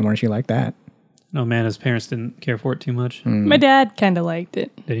movies anymore. She liked that. No, man, his parents didn't care for it too much. My dad kind of liked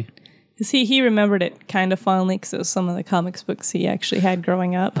it. Did he? Because he remembered it kind of fondly because it was some of the comics books he actually had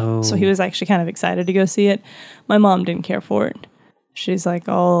growing up. Oh. So he was actually kind of excited to go see it. My mom didn't care for it. She's like,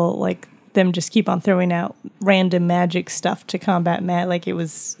 oh, like them just keep on throwing out random magic stuff to combat like it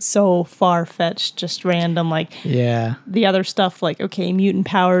was so far-fetched, just random. Like Yeah. the other stuff, like, okay, mutant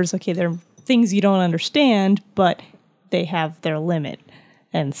powers, okay, they're things you don't understand, but they have their limit.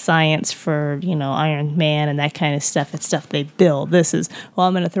 And science for, Iron Man and that kind of stuff. It's stuff they build. This is, well,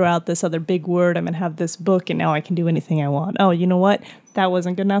 I'm going to throw out this other big word. I'm going to have this book, and now I can do anything I want. Oh, you know what? That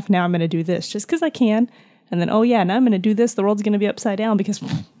wasn't good enough. Now I'm going to do this just because I can. And then, oh, yeah, now I'm going to do this. The world's going to be upside down because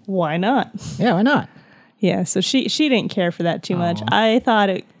why not? Yeah, why not? Yeah, so she didn't care for that too much. I thought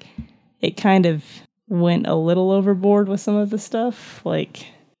it kind of went a little overboard with some of the stuff. Like,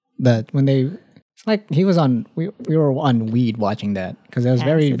 he was on, we were on weed watching that because it was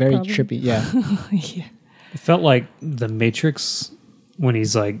very, Acid, very probably. trippy. Yeah. yeah. It felt like the Matrix when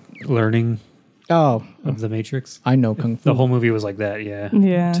he's like learning Oh, of the Matrix. I know Kung Fu. The whole movie was like that, yeah.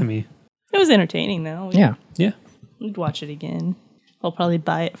 Yeah. To me. It was entertaining, though. Yeah. Yeah. We'd watch it again. I'll probably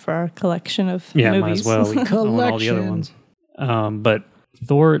buy it for our collection of Yeah, movies. might as well. I want all the other Collection. ones. But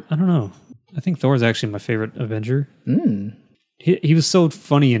Thor, I don't know. I think Thor is actually my favorite Avenger. He was so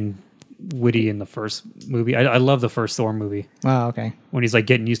funny and witty in the first movie. I love the first Thor movie Oh, okay. when he's like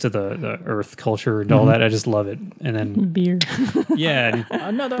getting used to the Earth culture and all that. I just love it. And then Beer. yeah,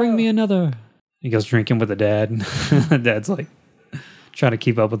 Another. bring me another. He goes drinking with the dad, and the dad's like trying to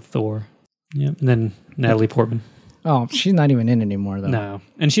keep up with Thor. Yeah, and then Natalie Portman. Oh, she's not even in anymore though. No,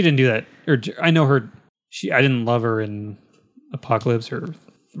 and she didn't do that. Or I know her. I didn't love her in Apocalypse or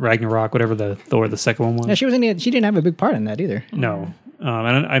Ragnarok, whatever the Thor the second one was. Yeah, she was in it. She didn't have a big part in that either. No,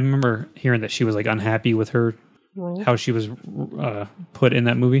 and I remember hearing that she was like unhappy with her how she was put in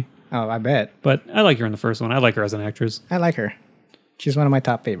that movie. Oh, I bet. But I like her in the first one. I like her as an actress. I like her. She's one of my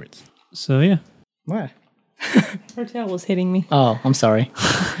top favorites. So yeah, What? Her tail was hitting me. Oh, I'm sorry.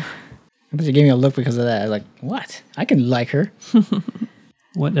 I thought you gave me a look because of that. I was like, what? I can like her.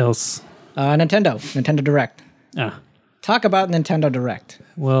 what else? Nintendo Direct. Talk about Nintendo Direct.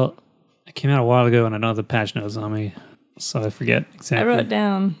 Well, it came out a while ago, and I don't have the patch notes on me, so I forget exactly. I wrote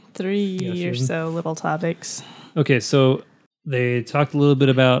down 3 Yeah, or Susan. so little topics. Okay, so they talked a little bit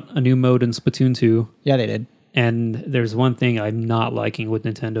about a new mode in Splatoon 2, Yeah, they did. and there's one thing I'm not liking with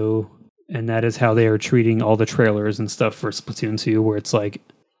Nintendo, and that is how they are treating all the trailers and stuff for Splatoon 2, where it's like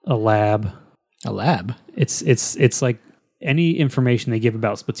a lab. A lab. It's like any information they give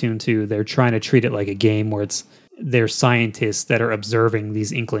about Splatoon 2, they're trying to treat it like a game where they're scientists that are observing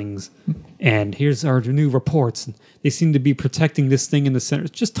these inklings, and here's our new reports. They seem to be protecting this thing in the center.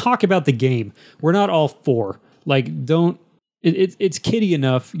 Just talk about the game. We're not all for. Like, don't. It's kiddie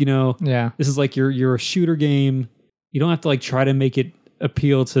enough, Yeah. This is like you're a shooter game. You don't have to like try to make it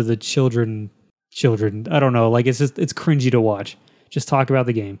appeal to the children. I don't know. Like it's cringy to watch. Just talk about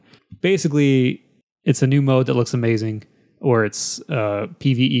the game. Basically, it's a new mode that looks amazing, or it's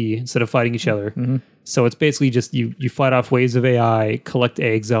PvE instead of fighting each other. Mm-hmm. So it's basically just you fight off waves of AI, collect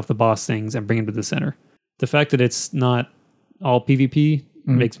eggs off the boss things, and bring them to the center. The fact that it's not all PvP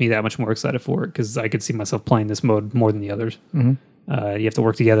makes me that much more excited for it because I could see myself playing this mode more than the others. You have to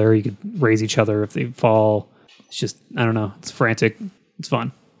work together. You could raise each other if they fall. It's just, I don't know. It's frantic. It's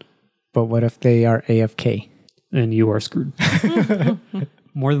fun. But what if they are AFK? And you are screwed.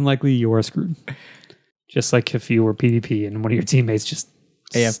 More than likely, you are screwed. Just like if you were PvP and one of your teammates just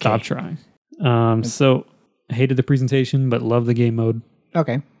AFK. stopped trying. So I hated the presentation, but love the game mode.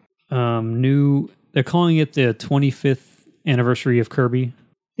 Okay. They're calling it the 25th anniversary of Kirby.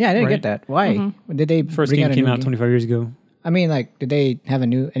 Yeah, I didn't Right. get that. Why? Did they First bring game a came new out 25 years ago. I mean, like, did they have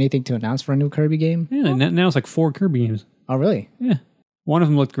anything to announce for a new Kirby game? Yeah, now it's like 4 Kirby games. Oh, really? Yeah. One of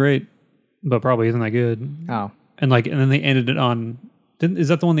them looked great, but probably isn't that good. Oh, And then they ended it on. Is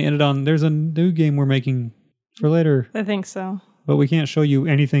that the one they ended on? There's a new game we're making for later, I think so. but we can't show you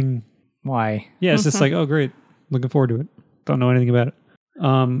anything. why? Yeah, it's just like, oh, great. Looking forward to it. Don't know anything about it.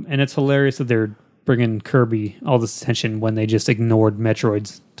 And it's hilarious that they're bringing Kirby all this attention when they just ignored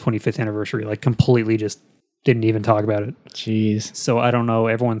Metroid's 25th anniversary, like completely just didn't even talk about it. Jeez, So I don't know.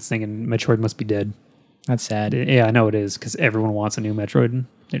 Everyone's thinking Metroid must be dead. that's sad. Yeah, I know it is because everyone wants a new Metroid. And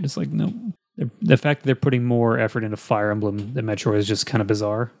they're just like, no. The fact that they're putting more effort into Fire Emblem than Metroid is just kind of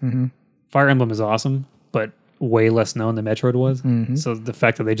bizarre. Mm-hmm. Fire Emblem is awesome, but way less known than Metroid was. So the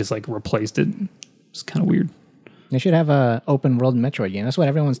fact that they just like replaced it is kind of weird. They should have a open world Metroid game. That's what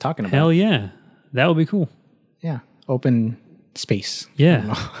everyone's talking about. Hell yeah, that would be cool. Yeah, open space.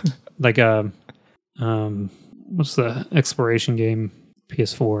 Yeah, like what's the exploration game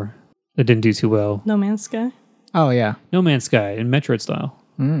PS4 that didn't do too well? No Man's Sky. Oh yeah. No Man's Sky in Metroid style.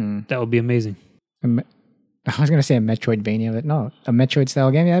 That would be amazing. I was gonna say a Metroidvania, but no, a Metroid style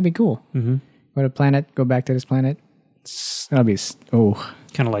game. Yeah, that'd be cool. Mm-hmm. Go to planet. Go back to this planet. That'll be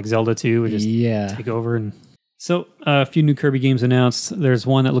Kind of like Zelda 2, would just yeah. take over. And so a few new Kirby games announced. There's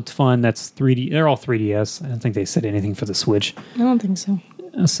one that looked fun. That's 3D. They're all 3DS. I don't think they said anything for the Switch. I don't think so.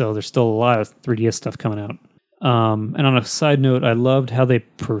 So there's still a lot of 3DS stuff coming out. And on a side note, I loved how they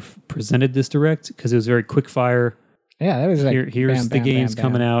presented this direct because it was very quick fire. Yeah, that was like Here's bam, the bam, games bam,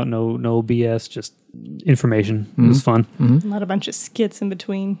 bam. coming out. No BS, just information. It was fun. Not a bunch of skits in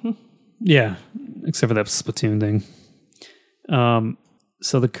between. Yeah, except for that Splatoon thing.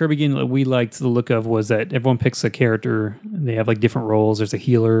 So the Kirby game that we liked the look of was that everyone picks a character. They have like different roles. There's a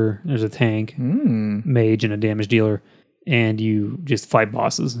healer, there's a tank, mage, and a damage dealer. And you just fight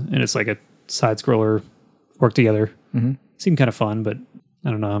bosses. And it's like a side scroller, work together. Seemed kind of fun, but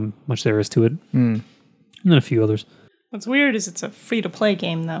I don't know how much there is to it. And then a few others. What's weird is it's a free-to-play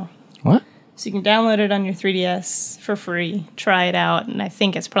game, though. What? So you can download it on your 3DS for free, try it out, and I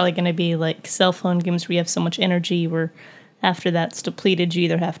think it's probably going to be like cell phone games where you have so much energy where after that's depleted, you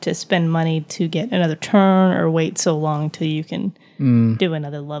either have to spend money to get another turn or wait so long till you can do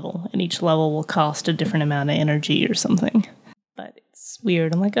another level. And each level will cost a different amount of energy or something. But it's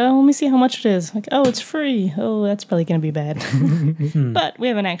weird. I'm like, oh, let me see how much it is. Like, oh, it's free. Oh, that's probably going to be bad. But we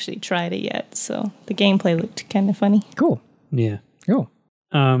haven't actually tried it yet, so the gameplay looked kind of funny. Cool. Yeah. Cool.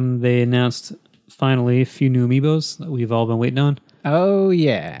 They announced finally a few new amiibos that we've all been waiting on. Oh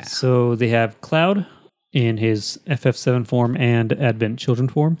yeah. So they have Cloud in his FF7 form and Advent Children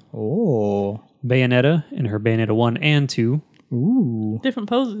form. Oh. Bayonetta in her Bayonetta 1 and 2. Ooh. Different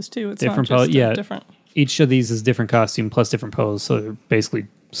poses, too. It's Different not just pose, yeah. different. Each of these is different costume plus different pose, so they're basically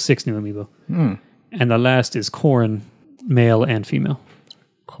 6 new amiibo. And the last is Corrin, male and female.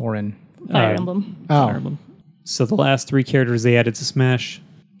 Corrin. Fire Emblem. Oh. Fire Emblem. So the last 3 characters they added to Smash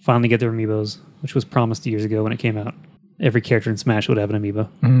finally get their amiibos, which was promised years ago when it came out. Every character in Smash would have an amiibo.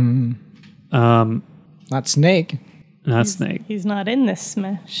 Not Snake. Not Snake. He's not in this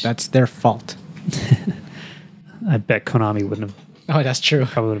Smash. That's their fault. I bet Konami wouldn't have. Oh, that's true.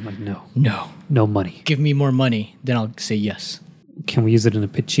 Probably would have been like, No. no money. Give me more money, then I'll say yes. Can we use it in a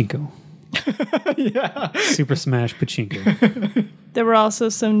pachinko? Yeah. Super Smash pachinko. There were also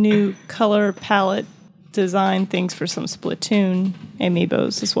some new color palette design things for some Splatoon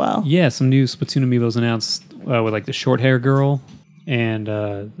amiibos as well. Yeah, some new Splatoon amiibos announced with like the short hair girl and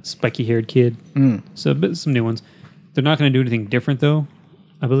the spiky haired kid. So some new ones. They're not going to do anything different though,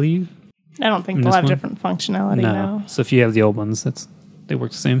 I believe. I don't think In they'll this have one? different functionality now. So if you have the old ones, they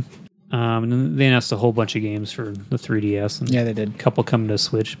work the same. And then they announced a whole bunch of games for the 3DS. And Yeah, they did. a couple coming to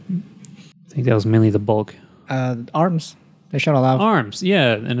Switch. I think that was mainly the bulk. Arms. They showed a lot of. ARMS,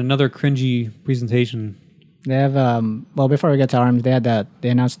 yeah, and another cringy presentation. They have well, before we get to Arms, they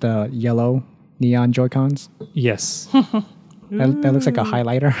announced the yellow neon Joy-Cons. Yes. That looks like a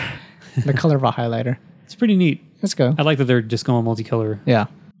highlighter. The color of a highlighter. It's pretty neat. Let's go. I like that they're just going multicolor. Yeah.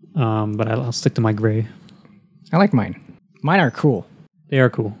 But I'll stick to my gray. I like mine. Mine are cool. They are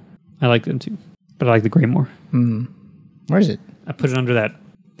cool. I like them too. But I like the gray more. Where is it? I put it under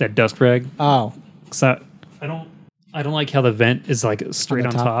that dust rag. Oh. Cause I don't like how the vent is like straight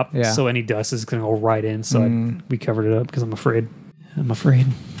on top? top. Yeah. So any dust is gonna go right in. So we covered it up because I'm afraid. I'm afraid.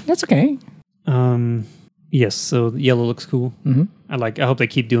 That's okay. Yes, so yellow looks cool. Mm-hmm. I hope they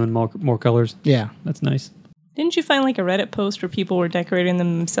keep doing more colors. Yeah. That's nice. Didn't you find like a Reddit post where people were decorating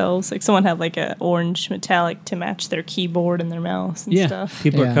them themselves? Like someone had like a orange metallic to match their keyboard and their mouse and stuff.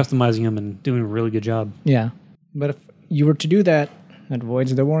 People Yeah. are customizing them and doing a really good job. Yeah. But if you were to do that, that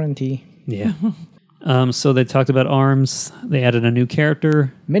voids the warranty. Yeah. So they talked about ARMS. They added a new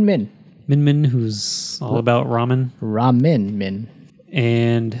character, Min. Min, who's all about ramen. Min.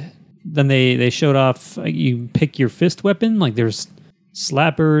 And then they showed off, you pick your fist weapon. Like there's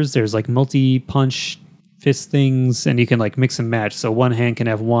slappers, there's like multi-punch fist things, and you can like mix and match. So one hand can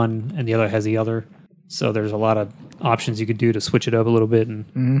have one and the other has the other. So there's a lot of options you could do to switch it up a little bit.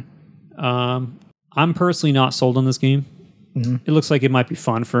 And I'm personally not sold on this game. It looks like it might be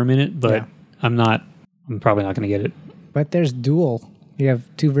fun for a minute, but Yeah. I'm probably not going to get it. But there's duel. You have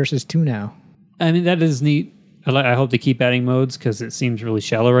 2 versus 2 now. I mean, that is neat. I hope they keep adding modes because it seems really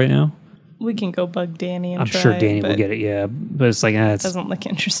shallow right now. We can go bug Danny and I'm try sure Danny it, will but get it, yeah. But it's like, it doesn't look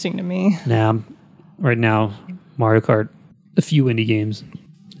interesting to me. Right now, Mario Kart, a few indie games,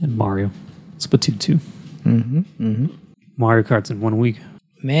 and Mario. Splatoon 2. Mario Kart's in 1 week.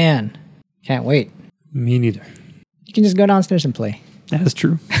 Man, can't wait. Me neither. You can just go downstairs and play. That's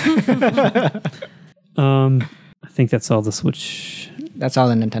true. I think that's all the Switch. That's all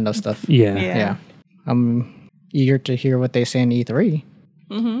the Nintendo stuff. Yeah. Yeah. I'm eager to hear what they say in E3.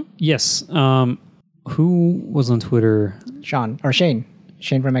 Yes. Who was on Twitter? Shane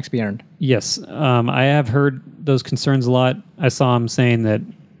from XP Yes. I have heard those concerns a lot. I saw him saying that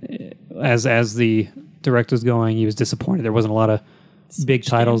as the direct was going, he was disappointed. There wasn't a lot of big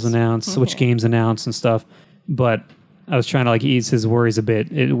titles announced, Switch games announced and stuff. But I was trying to like ease his worries a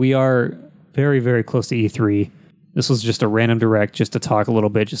bit. We are very, very close to E3. This was just a random direct just to talk a little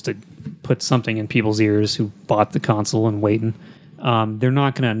bit, just to put something in people's ears who bought the console and waiting. They're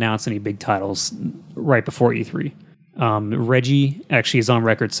not going to announce any big titles right before E3. Reggie actually is on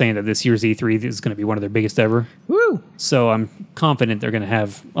record saying that this year's E3 is going to be one of their biggest ever. Woo! So I'm confident they're going to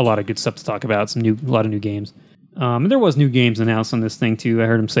have a lot of good stuff to talk about, a lot of new games. And there was new games announced on this thing too. I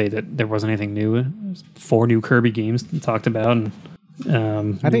heard him say that there wasn't anything new. There's 4 new Kirby games talked about, and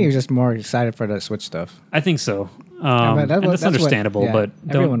I think he was just more excited for the Switch stuff. I think so. but And that's understandable, but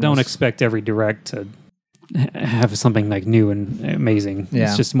don't expect every direct to have something like new and amazing. Yeah.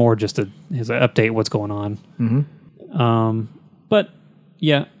 It's just more just his update what's going on. But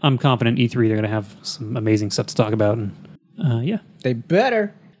yeah, I'm confident E3 they're going to have some amazing stuff to talk about, and yeah. They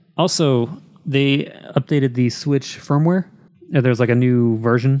better. Also, they updated the Switch firmware. There's like a new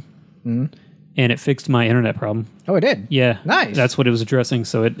version, and it fixed my internet problem. Oh, it did? Yeah, Nice. That's what it was addressing.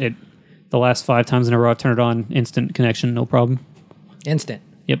 So it the last 5 times in a row, I turned it on, instant connection, no problem. Instant.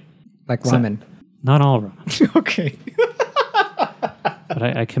 Yep, Like ramen. not all ramen, Okay. but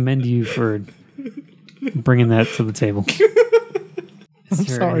I commend you for bringing that to the table.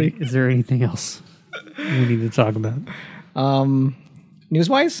 Sorry. Is there anything else we need to talk about?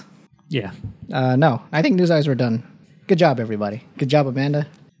 News-wise? Yeah. No. I think news-wise we're done. Good job, everybody. Good job, Amanda.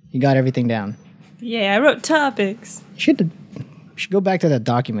 You got everything down. Yeah, I wrote topics. You should go back to that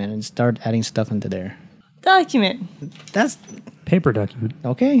document and start adding stuff into there. Document. That's Paper document.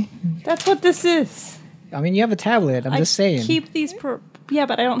 okay. That's what this is. I mean, you have a tablet. I'm just saying. Keep these yeah,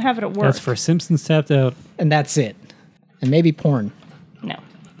 but I don't have it at work. That's for Simpsons Tapped Out. And that's it. And maybe porn. No.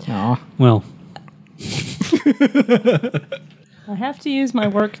 Aw. Well, I have to use my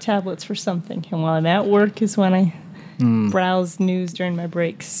work tablets for something. And while I'm at work is when I browse news during my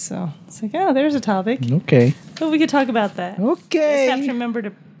breaks. So it's like, oh, there's a topic. Okay. Oh, we could talk about that. I just have to Okay. remember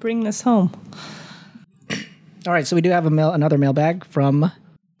to bring this home. All right, so we do have another mailbag from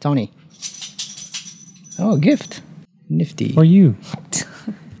Tony. Oh, a gift. Nifty. for you.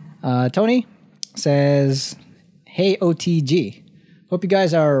 Tony says, "Hey OTG, hope you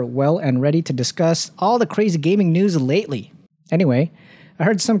guys are well and ready to discuss all the crazy gaming news lately. Anyway, I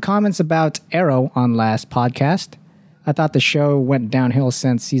heard some comments about Arrow on last podcast. I thought the show went downhill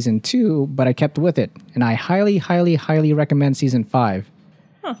since season 2, but I kept with it, and I highly, highly, highly recommend season 5.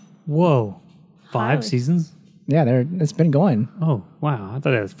 Whoa. 5 Highly. seasons? Yeah, it's been going. Oh, wow. I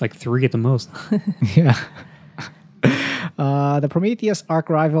thought it was like 3 at the most. Yeah. The Prometheus arc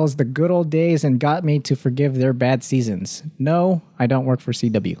rivals the good old days and got me to forgive their bad seasons. No, I don't work for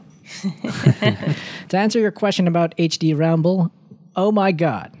CW. To answer your question about HD Rumble, oh my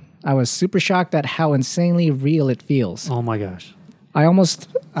god, I was super shocked at how insanely real it feels. Oh my gosh. I almost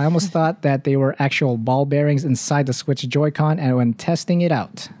thought that they were actual ball bearings inside the Switch Joy-Con, and when testing it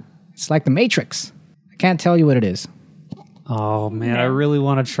out, it's like the Matrix. I can't tell you what it is. Oh man, I No. really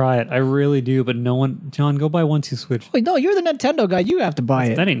want to try it. I really do, but no one. John, go buy 1-2 Switch. Wait, no, you're the Nintendo guy. You have to buy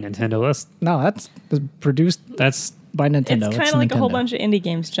it. That ain't Nintendo. No, that's produced That's by Nintendo. It's kind of like a whole Nintendo. bunch of indie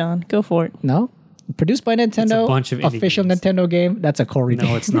games, John. Go for it. No, produced by Nintendo. bunch of indie official games. Nintendo game. That's a Corey no,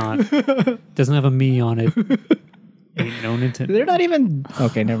 game. it's not. Doesn't have a me on it. Ain't no Nintendo. They're not even.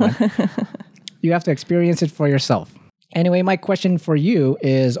 Okay, never mind. You have to experience it for yourself. Anyway, my question for you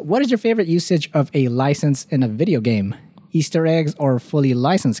is: what is your favorite usage of a license in a video game? Easter eggs or fully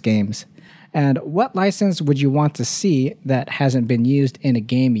licensed games? And what license would you want to see that hasn't been used in a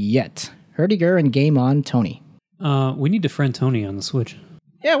game yet? Herdiger and Game On, Tony. We need to friend Tony on the Switch.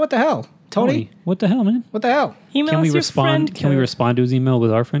 Yeah, what the hell? Tony? What the hell, man? What the hell? Email Can us we your respond? friend Can we code. respond to his email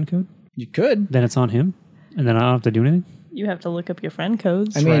with our friend code? You could. Then it's on him, and then I don't have to do anything. You have to look up your friend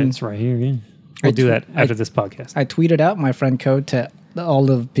codes. I mean, It's right here. Yeah, we'll do that after this podcast. I tweeted out my friend code to all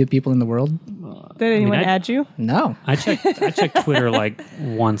the people in the world. Did anyone I- add you? No, I check Twitter like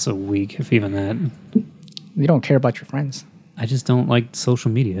once a week, if even that. you don't care about your friends. I just don't like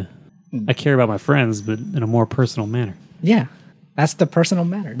social media. I care about my friends, but in a more personal manner. Yeah, that's the personal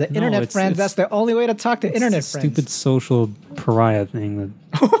matter. The internet it's- friends, it's- that's the only way to talk to internet It's a friends. stupid social pariah thing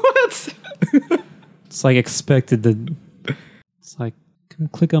that What? it's like expected to. It's like come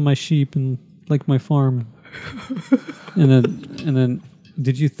click on my sheep and like my farm, and then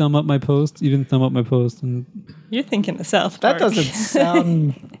did you thumb up my post? You didn't thumb up my post, and You're thinking of South That Park. doesn't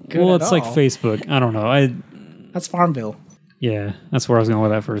sound good well, at it's like all. Facebook. I don't know. That's Farmville. Yeah, that's where I was going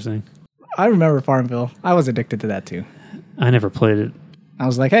with that first thing. I remember Farmville. I was addicted to that too. I never played it. I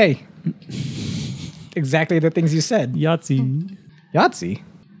was like, hey, exactly the things you said. Yahtzee. Yahtzee.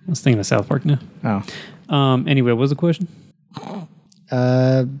 I was thinking of South Park now. Oh. Anyway, what was the question?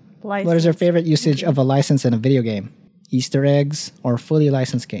 What is your favorite usage of a license in a video game? Easter eggs or fully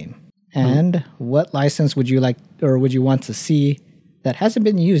licensed game? And what license would you like or would you want to see that hasn't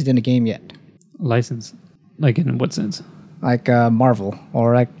been used in a game yet? License. Like in what sense? Like Marvel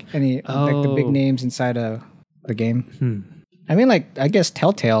or like any like the big Oh. names inside of the game. I mean, like I guess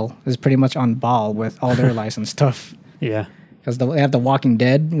Telltale is pretty much on ball with all their licensed stuff Yeah. because they have The Walking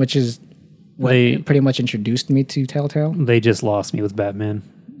Dead, which is what They pretty much introduced me to Telltale. they just lost me with Batman.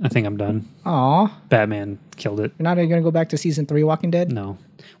 I think I'm done. Aw, Batman killed it. you're not even gonna go back to season 3 Walking Dead? No.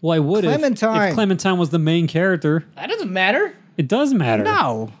 Well, I would Clementine. if Clementine was the main character. That doesn't matter. It does matter.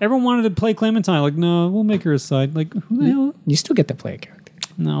 No. Everyone wanted to play Clementine. Like, no, we'll make her a side. Like, who the hell? You still get to play a character.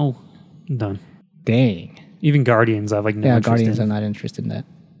 No. I'm done. Dang. Even Guardians, I have like no Yeah, interest Guardians, in. I'm not interested in that.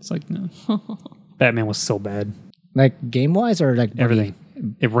 It's like, no. Batman was so bad. Like game wise or like Everything.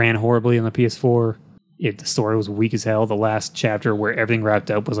 It ran horribly on the PS4. The story was weak as hell. The last chapter where everything wrapped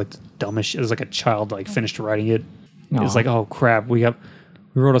up was like the dumbest shit. It was like a child like finished writing it. It was Aw. like, oh crap, we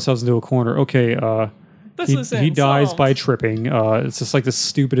wrote ourselves into a corner. Okay, he dies solved. by tripping. It's just like the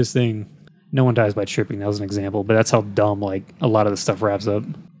stupidest thing. No one dies by tripping. That was an example, but that's how dumb like a lot of the stuff wraps up.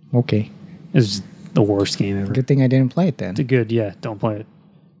 Okay. It's just the worst game ever. Good thing I didn't play it then. Good, yeah. Don't play it.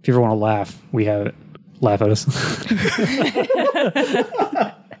 If you ever want to laugh, we have it. Laugh at us.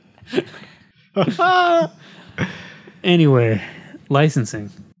 Anyway, licensing.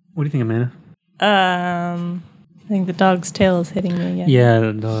 What do you think, Amanda? I think the dog's tail is hitting me again. Yeah,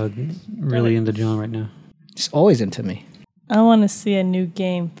 the dog. Really into John right now. It's always into me. I want to see a new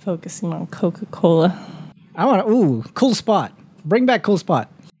game focusing on Coca-Cola. I want to, Cool Spot. Bring back Cool Spot.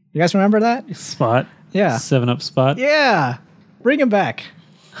 You guys remember that? Spot. Yeah. 7-Up Spot. Yeah. Bring him back.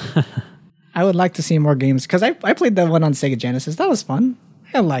 I would like to see more games because I played that one on Sega Genesis. That was fun.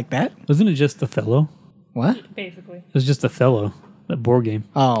 I like that. Wasn't it just Othello? What? Basically. It was just Othello, that board game.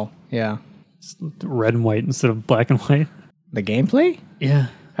 Oh, yeah. Just red and white instead of black and white. The gameplay? Yeah.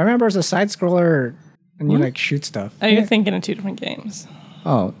 I remember as a side scroller and you like shoot stuff. Oh, you're thinking of two different games.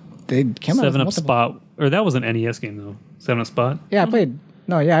 Oh, they came out with 7-Up multiple- Spot. Or that was an NES game, though. 7-Up Spot. Yeah,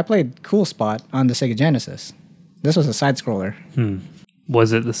 I played Cool Spot on the Sega Genesis. This was a side scroller.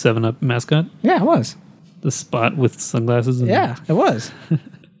 Was it the 7-Up mascot? Yeah, it was. The Spot with sunglasses? And Yeah, it was.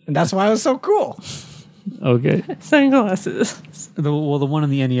 And that's why it was so cool. Okay. Sunglasses. The one in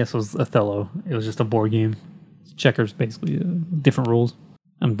the NES was Othello. It was just a board game. Checkers, basically. Different rules.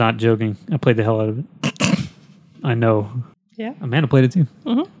 I'm not joking. I played the hell out of it. I know. Yeah. Amanda played it too.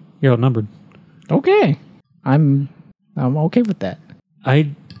 Mm-hmm. You're outnumbered. Okay. I'm okay with that.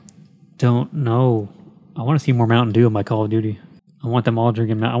 I don't know. I want to see more Mountain Dew in my Call of Duty. I want them all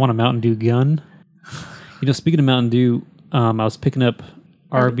drinking. I want a Mountain Dew gun. You know, speaking of Mountain Dew, I was picking up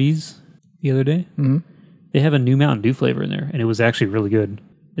Arby's the other day. Mm-hmm. They have a new Mountain Dew flavor in there, and it was actually really good.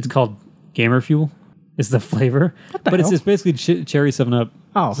 It's called Gamer Fuel. It's the flavor, but hell? it's basically cherry 7-Up.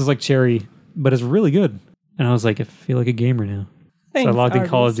 Oh. So it's like cherry, but it's really good. And I was like, I feel like a gamer now. So I Thanks, logged in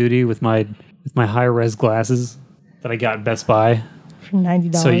Call of Arby's. Duty with my high res glasses that I got at Best Buy. For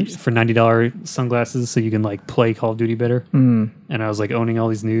 $90. So for $90 sunglasses, so you can like play Call of Duty better. And I was like owning all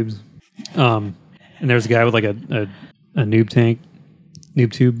these noobs. And there was a guy with like a noob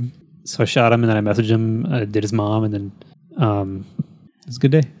tube. So I shot him, and then I messaged him. I did his mom, and then it was a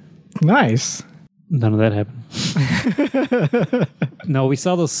good day. Nice. None of that happened. No, we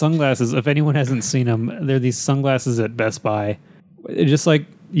saw those sunglasses. If anyone hasn't seen them, they're these sunglasses at Best Buy. They're just like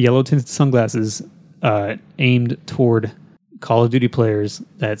yellow tinted sunglasses aimed toward Call of Duty players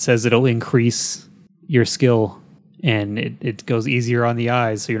that says it'll increase your skill, and it goes easier on the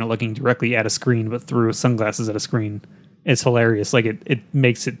eyes, so you're not looking directly at a screen, but through sunglasses at a screen. It's hilarious. Like it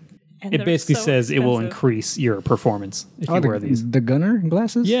makes it... And It they're basically so says it will expensive. increase your performance if you wear these. The gunner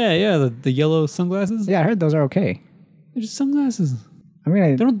glasses? Yeah, the yellow sunglasses. Yeah, I heard those are okay. They're just sunglasses. I mean,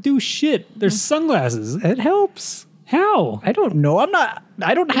 They don't do shit. They're sunglasses. it helps. How? I don't know. I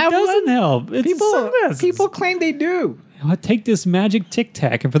don't It have doesn't one. help. It's sunglasses. People claim they do. I'll take this magic Tic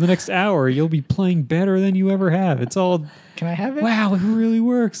Tac, and for the next hour, you'll be playing better than you ever have. It's all, Can I have it? wow, it really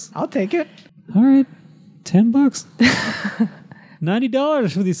works. I'll take it. All right, $10,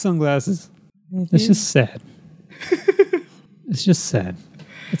 $90 for these sunglasses. It's just sad. It's just sad.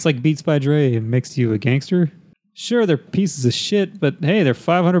 It's like Beats by Dre makes you a gangster. Sure, they're pieces of shit, but hey, they're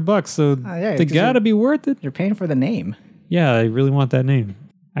 $500, so yeah, they 'cause gotta be worth it. You're paying for the name. Yeah, I really want that name.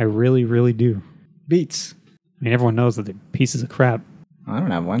 I really, really do. Beats. I mean, everyone knows that they're pieces of crap. I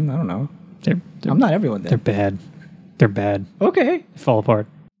don't have one. I don't know. They're I'm not everyone they're then. bad. They're bad. Okay. They fall apart.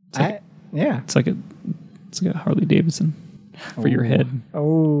 Yeah. It's like a Harley Davidson for your head.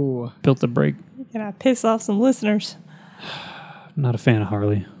 Oh. Built to break. You're gonna piss off some listeners. I'm not a fan of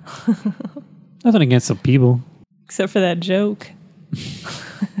Harley. Nothing against some people. Except for that joke.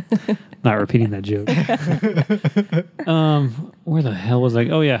 Not repeating that joke. Where the hell was I?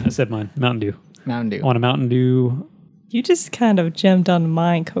 Oh yeah, I said mine. Mountain Dew. Mountain Dew. I want a Mountain Dew. You just kind of jumped on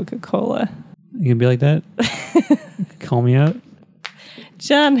mine, Coca-Cola. You gonna be like that? Call me out.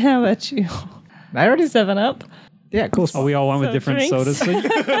 John, how about you? I already said. 7-Up? Yeah, cool. Oh, we all went with So different drinks. sodas. So wait,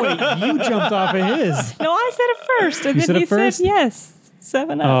 you jumped off of his. No, I said it first. And You then said it you first? said yes.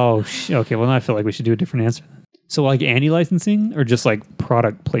 7-Up. Oh, okay. Well, now I feel like we should do a different answer. So, like anti-licensing or just like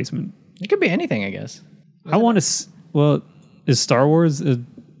product placement? It could be anything, I guess. I want to. Well, is Star Wars You want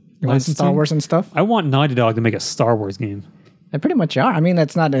licensing? Star Wars and stuff? I want Naughty Dog to make a Star Wars game. They pretty much are. I mean,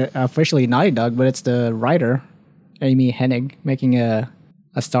 that's not officially Naughty Dog, but it's the writer, Amy Hennig, making a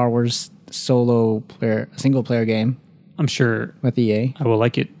Star Wars single player game I'm sure with EA. I will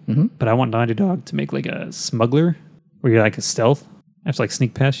like it, but I want Naughty Dog to make like a smuggler where you're like a stealth. I have to like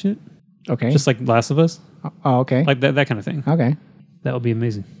sneak past shit, Okay. just like Last of Us, Oh, okay. like that kind of thing. Okay. That would be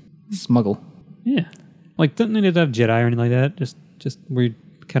amazing. Smuggle. Yeah, like doesn't need to have Jedi or anything like that. Just where you're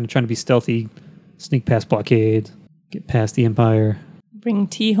kind of trying to be stealthy, sneak past blockades, get past the Empire. Bring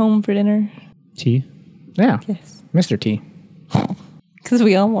tea home for dinner. Tea. Yeah. Yes. Mr. T. Because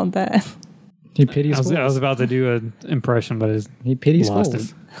we all want that. He pities I was fools. about to do an impression, but I just He pities lost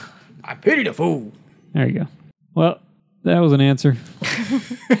fools. it. I pity the fool. There you go. Well, that was an answer.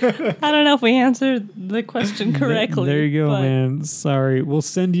 I don't know if we answered the question correctly. There you go, but man. Sorry. We'll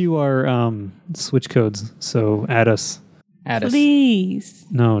send you our Switch codes, so add us. Add us. Oh, Please.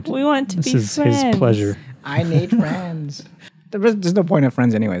 No, We want to this be is friends. his pleasure. I need friends. There's no point of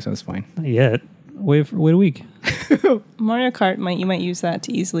friends anyway, so it's fine. Not yet. Wait a week. Mario Kart, you might use that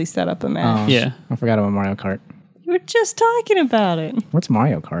to easily set up a match. Yeah. I forgot about Mario Kart. You were just talking about it. What's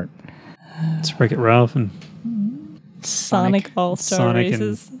Mario Kart? It's Wreck-It Ralph and Sonic All-Star Sonic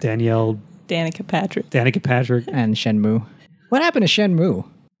Races. and Danica Patrick. And Shenmue. What happened to Shenmue?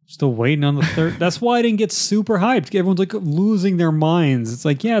 Still waiting on the third. That's why I didn't get super hyped. Everyone's like losing their minds. It's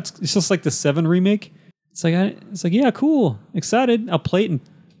like, yeah, it's just like the 7 remake. It's like, yeah, cool. Excited. I'll play it in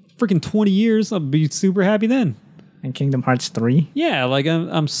freaking 20 years. I'll be super happy then. And Kingdom Hearts 3? Yeah, like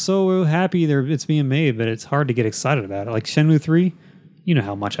I'm so happy it's being made, but it's hard to get excited about it. Like Shenmue 3, you know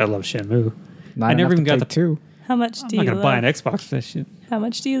how much I love Shenmue. I never even got the 2. How much I'm do not you gonna love? buy an Xbox for that shit. How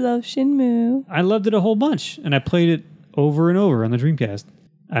much do you love Shinmu? I loved it a whole bunch, and I played it over and over on the Dreamcast.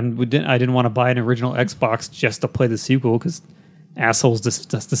 And I didn't want to buy an original Xbox just to play the sequel because assholes just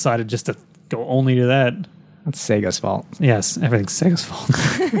decided just to go only to that. That's Sega's fault. Yes, everything's Sega's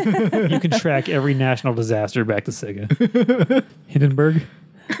fault. You can track every national disaster back to Sega. Hindenburg,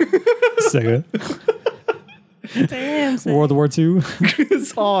 Sega. Damn. World War II,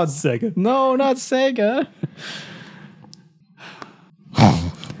 It's odd. Sega. No, not Sega.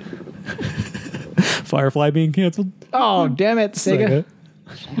 Firefly being canceled, Oh, damn it, Sega.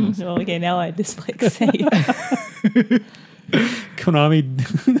 Okay, now I dislike Sega.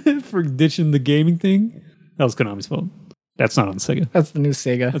 Konami for ditching the gaming thing. That was Konami's fault. That's not on Sega. That's the new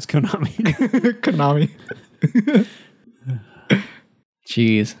Sega. That's Konami. Konami.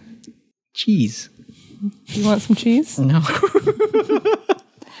 Cheese. Cheese. You want some cheese? No.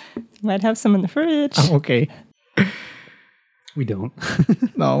 Might have some in the fridge. I'm okay. We don't.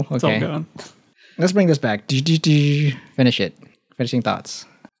 No. It's all Okay. gone. Let's bring this back. Finish it. Finishing thoughts.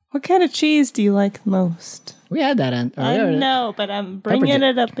 What kind of cheese do you like most? We had that. I know, but I'm bringing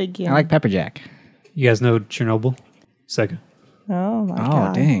it up again. I like pepper jack. You guys know Chernobyl? Sega. Oh my Oh,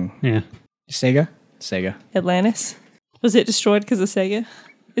 god. dang. Yeah. Sega? Sega. Atlantis? Was it destroyed because of Sega?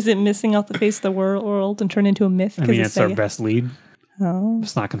 Is it missing off the face of the world and turned into a myth I because mean, of it's our Sega? best lead. Oh.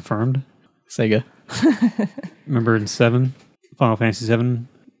 It's not confirmed. Sega. Remember in 7, Final Fantasy 7,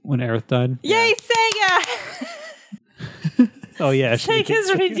 when Aerith died? Yay, Sega! Oh, yeah.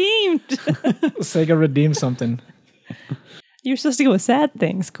 Sega's redeemed. Sega redeemed something. You're supposed to go with sad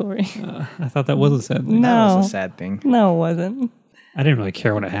things, Corey. I thought that was a sad thing. No. That was a sad thing. No, it wasn't. I didn't really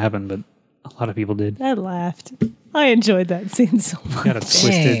care when it happened, but a lot of people did. I laughed. I enjoyed that scene so much. Got it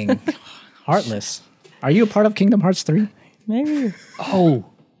twisted. Dang. Heartless. Are you a part of Kingdom Hearts 3? Maybe. Oh,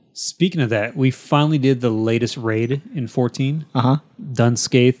 speaking of that, we finally did the latest raid in 14, Uh-huh.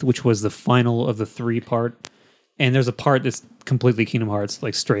 Dunscath, which was the final of the 3-part. And there's a part that's completely Kingdom Hearts,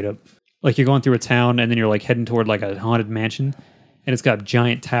 like straight up. Like you're going through a town and then you're like heading toward like a haunted mansion. And it's got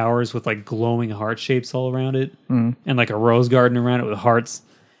giant towers with like glowing heart shapes all around it. And like a rose garden around it with hearts.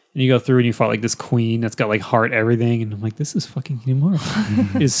 And you go through and you fight like this queen that's got like heart everything. And I'm like, this is fucking Kingdom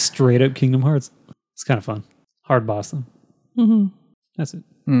Hearts. It's straight up Kingdom Hearts. It's kind of fun. Hard boss though. That's it.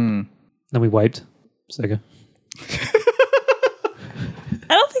 Then we wiped Sega.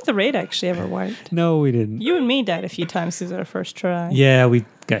 I don't think the raid actually ever wiped. No, we didn't. You and me died a few times since our first try. Yeah, we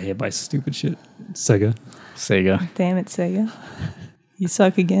got hit by stupid shit. Sega. Sega. Damn it, Sega. You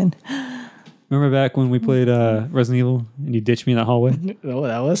suck again. Remember back when we played Resident Evil and you ditched me in the hallway? Oh,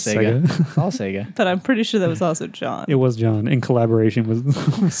 that was Sega. Sega. It's all Sega. But I'm pretty sure that was also John. It was John in collaboration with, with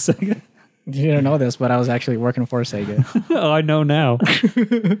Sega. You didn't know this, but I was actually working for Sega. Oh, I know now.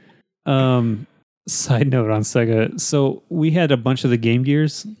 Side note on Sega. So we had a bunch of the Game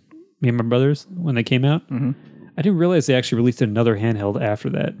Gears, me and my brothers, when they came out. I didn't realize they actually released another handheld after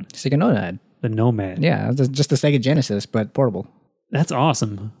that, Sega Nomad. the Nomad. Yeah, it was just the Sega Genesis, but portable. That's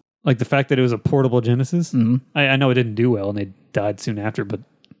awesome. Like the fact that it was a portable Genesis. I know it didn't do well and they died soon after, but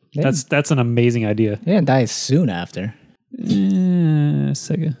that's an amazing idea. They didn't die soon after.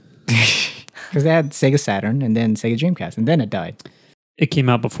 Sega. Because they had Sega Saturn and then Sega Dreamcast, and then it died. It came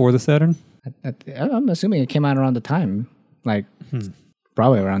out before the Saturn. I'm assuming it came out around the time. Like,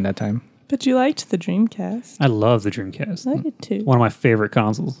 probably around that time. But you liked the Dreamcast. I love the Dreamcast. I did too. One of my favorite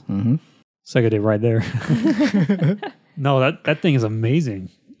consoles. Sega did right there. No, that thing is amazing.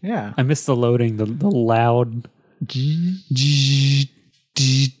 Yeah. I miss the loading, the loud. I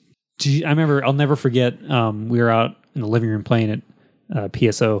remember, I'll never forget, we were out in the living room playing it,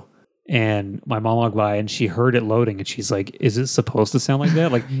 PSO, and my mom walked by and she heard it loading and she's like, is it supposed to sound like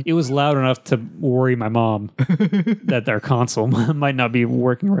that? Like, it was loud enough to worry my mom that our console might not be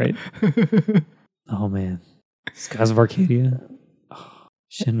working right. Oh, man. Skies of Arcadia. Oh,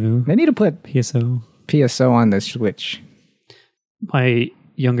 Shenmue. They need to put PSO. PSO on the Switch. My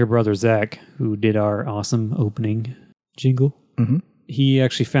younger brother, Zach, who did our awesome opening jingle, he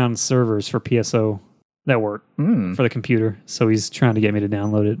actually found servers for PSO that work for the computer. So he's trying to get me to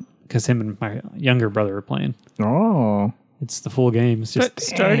download it because him and my younger brother are playing. Oh. It's the full game. It's just But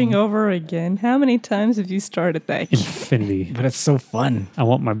starting over again, how many times have you started that game? infinity. But it's so fun. I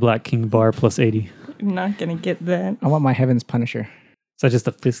want my Black King bar plus 80. I'm not going to get that. I want my Heaven's Punisher. Is that just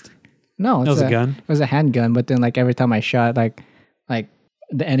a fist? No, That was a gun? It was a handgun, but then like every time I shot, like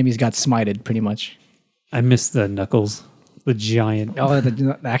the enemies got smited pretty much. I miss the knuckles. The giant. Oh,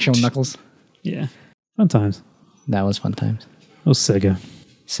 the actual knuckles. Yeah. Fun times. That was fun times. Oh, Sega.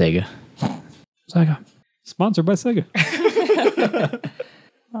 Sega. Sega. Sponsored by Sega.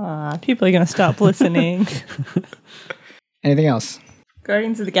 People are going to stop listening. Anything else?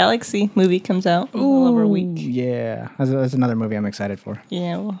 Guardians of the Galaxy movie comes out in a little over a week. Yeah, that's another movie I'm excited for.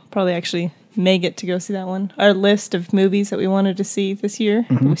 Yeah, we'll probably actually may get to go see that one. Our list of movies that we wanted to see this year,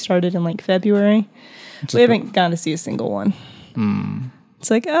 we started in like February. We haven't gone to see a single one. It's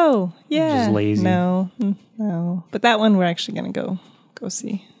like, oh, yeah. Just lazy. No. But that one we're actually going to go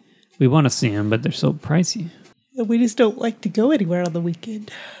see. We want to see them, but they're so pricey. We just don't like to go anywhere on the weekend.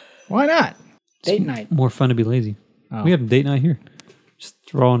 Why not? Date night. More fun to be lazy. We have date night here. Just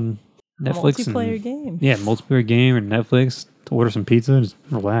throwing Netflix multiplayer and, game. Yeah, multiplayer game or Netflix to order some pizza and just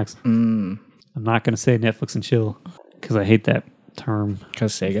relax. I'm not going to say Netflix and chill because I hate that term.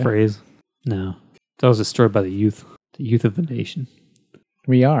 Because Sega. Phrase. No. That was destroyed by the youth of the nation.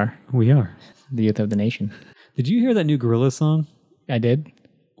 We are We are. the youth of the nation. Did you hear that new Gorillaz song? I did.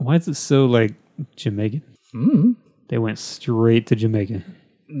 Why is it so like Jamaican? They went straight to Jamaica.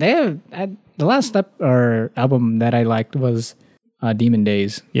 They have the last step or album that I liked was Demon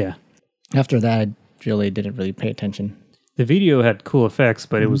Days. Yeah. After that, I didn't really pay attention. The video had cool effects,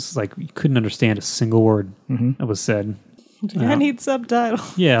 but it was like you couldn't understand a single word that was said. I need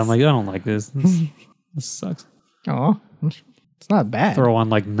subtitles. Yeah, I'm like, I don't like this. This sucks. Oh, it's not bad. Throw on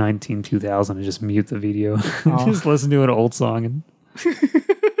like 2000 and just mute the video. Just listen to an old song. And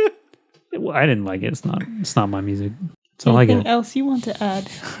I didn't like it. It's not my music. That's all I Anything get. else you want to add?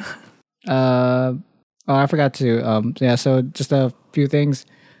 I forgot to. So just a few things.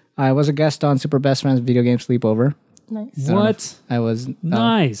 I was a guest on Super Best Friends Video Game Sleepover. Nice. What? I was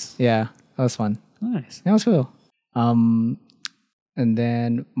Nice. Yeah, that was fun. Nice. That was cool. And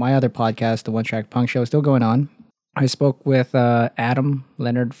then my other podcast, the One Track Punk Show, is still going on. I spoke with Adam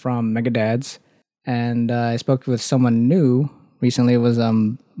Leonard from Megadads, and I spoke with someone new recently. It was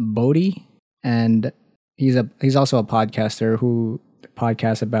Bodhi, and he's also a podcaster who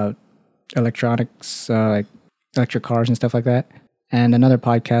podcasts about electronics, like electric cars and stuff like that. And another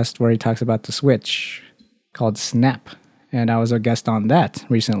podcast where he talks about the Switch called Snap, and I was a guest on that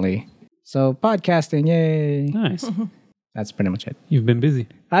recently. So podcasting, yay! Nice. That's pretty much it. You've been busy.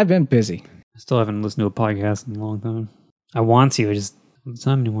 I've been busy. I still haven't listened to a podcast in a long time. I want to. I just don't have the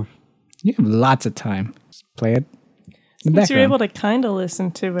time anymore. You have lots of time. Just play it in the Since you're background. able to kind of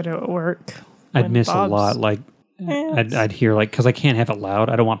listen to it at work. I'd when miss Bob's- a lot. Like, Yeah, I'd hear, like, because I can't have it loud.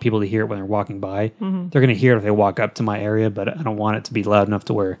 I don't want people to hear it when they're walking by. They're going to hear it if they walk up to my area, but I don't want it to be loud enough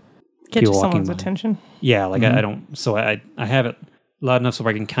to where Catch people walking someone's by. attention. Yeah, like I don't. So I have it loud enough so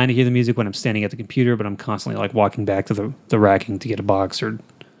I can kind of hear the music when I'm standing at the computer, but I'm constantly like walking back to the racking to get a box, or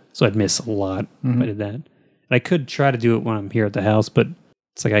so I'd miss a lot if I did that. And I could try to do it when I'm here at the house, but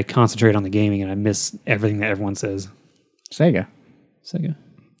it's like I concentrate on the gaming and I miss everything that everyone says. Sega. Sega.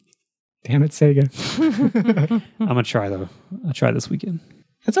 Damn it, Sega. I'm gonna try though. I'll try this weekend.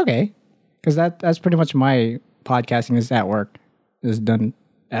 That's okay. Because that's pretty much my podcasting is at work. Is done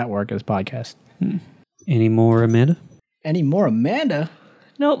at work as podcast. Any more, Amanda? Any more, Amanda?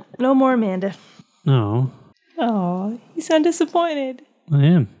 Nope, no more Amanda. No, Oh, you sound disappointed. I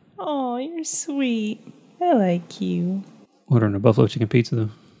am. Oh, you're sweet. I like you. Ordering a buffalo chicken pizza though.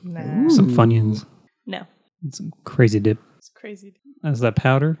 Nah. Some Funyuns No, and some crazy dip. it's crazy. That's that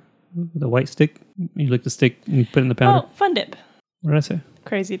powder, the white stick. You lick the stick and you put it in the powder. Oh, fun dip. What did I say?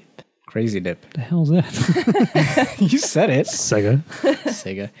 Crazy dip. Crazy dip. What the hell's that? You said it. Sega.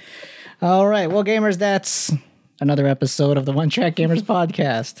 Sega. All right. Well, gamers, that's another episode of the One Track Gamers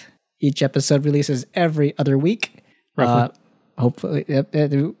podcast. Each episode releases every other week. Roughly. Hopefully,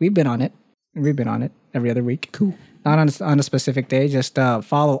 we've been on it. We've been on it every other week. Cool. Not on a specific day. Just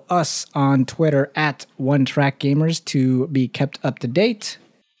follow us on Twitter at One Track Gamers to be kept up to date.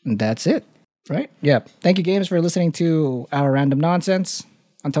 And that's it. Right? Yeah. Thank you, gamers, for listening to our random nonsense.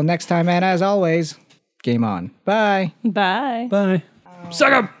 Until next time, and as always, game on. Bye. Bye. Bye.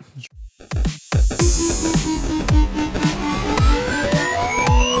 Suck 'em!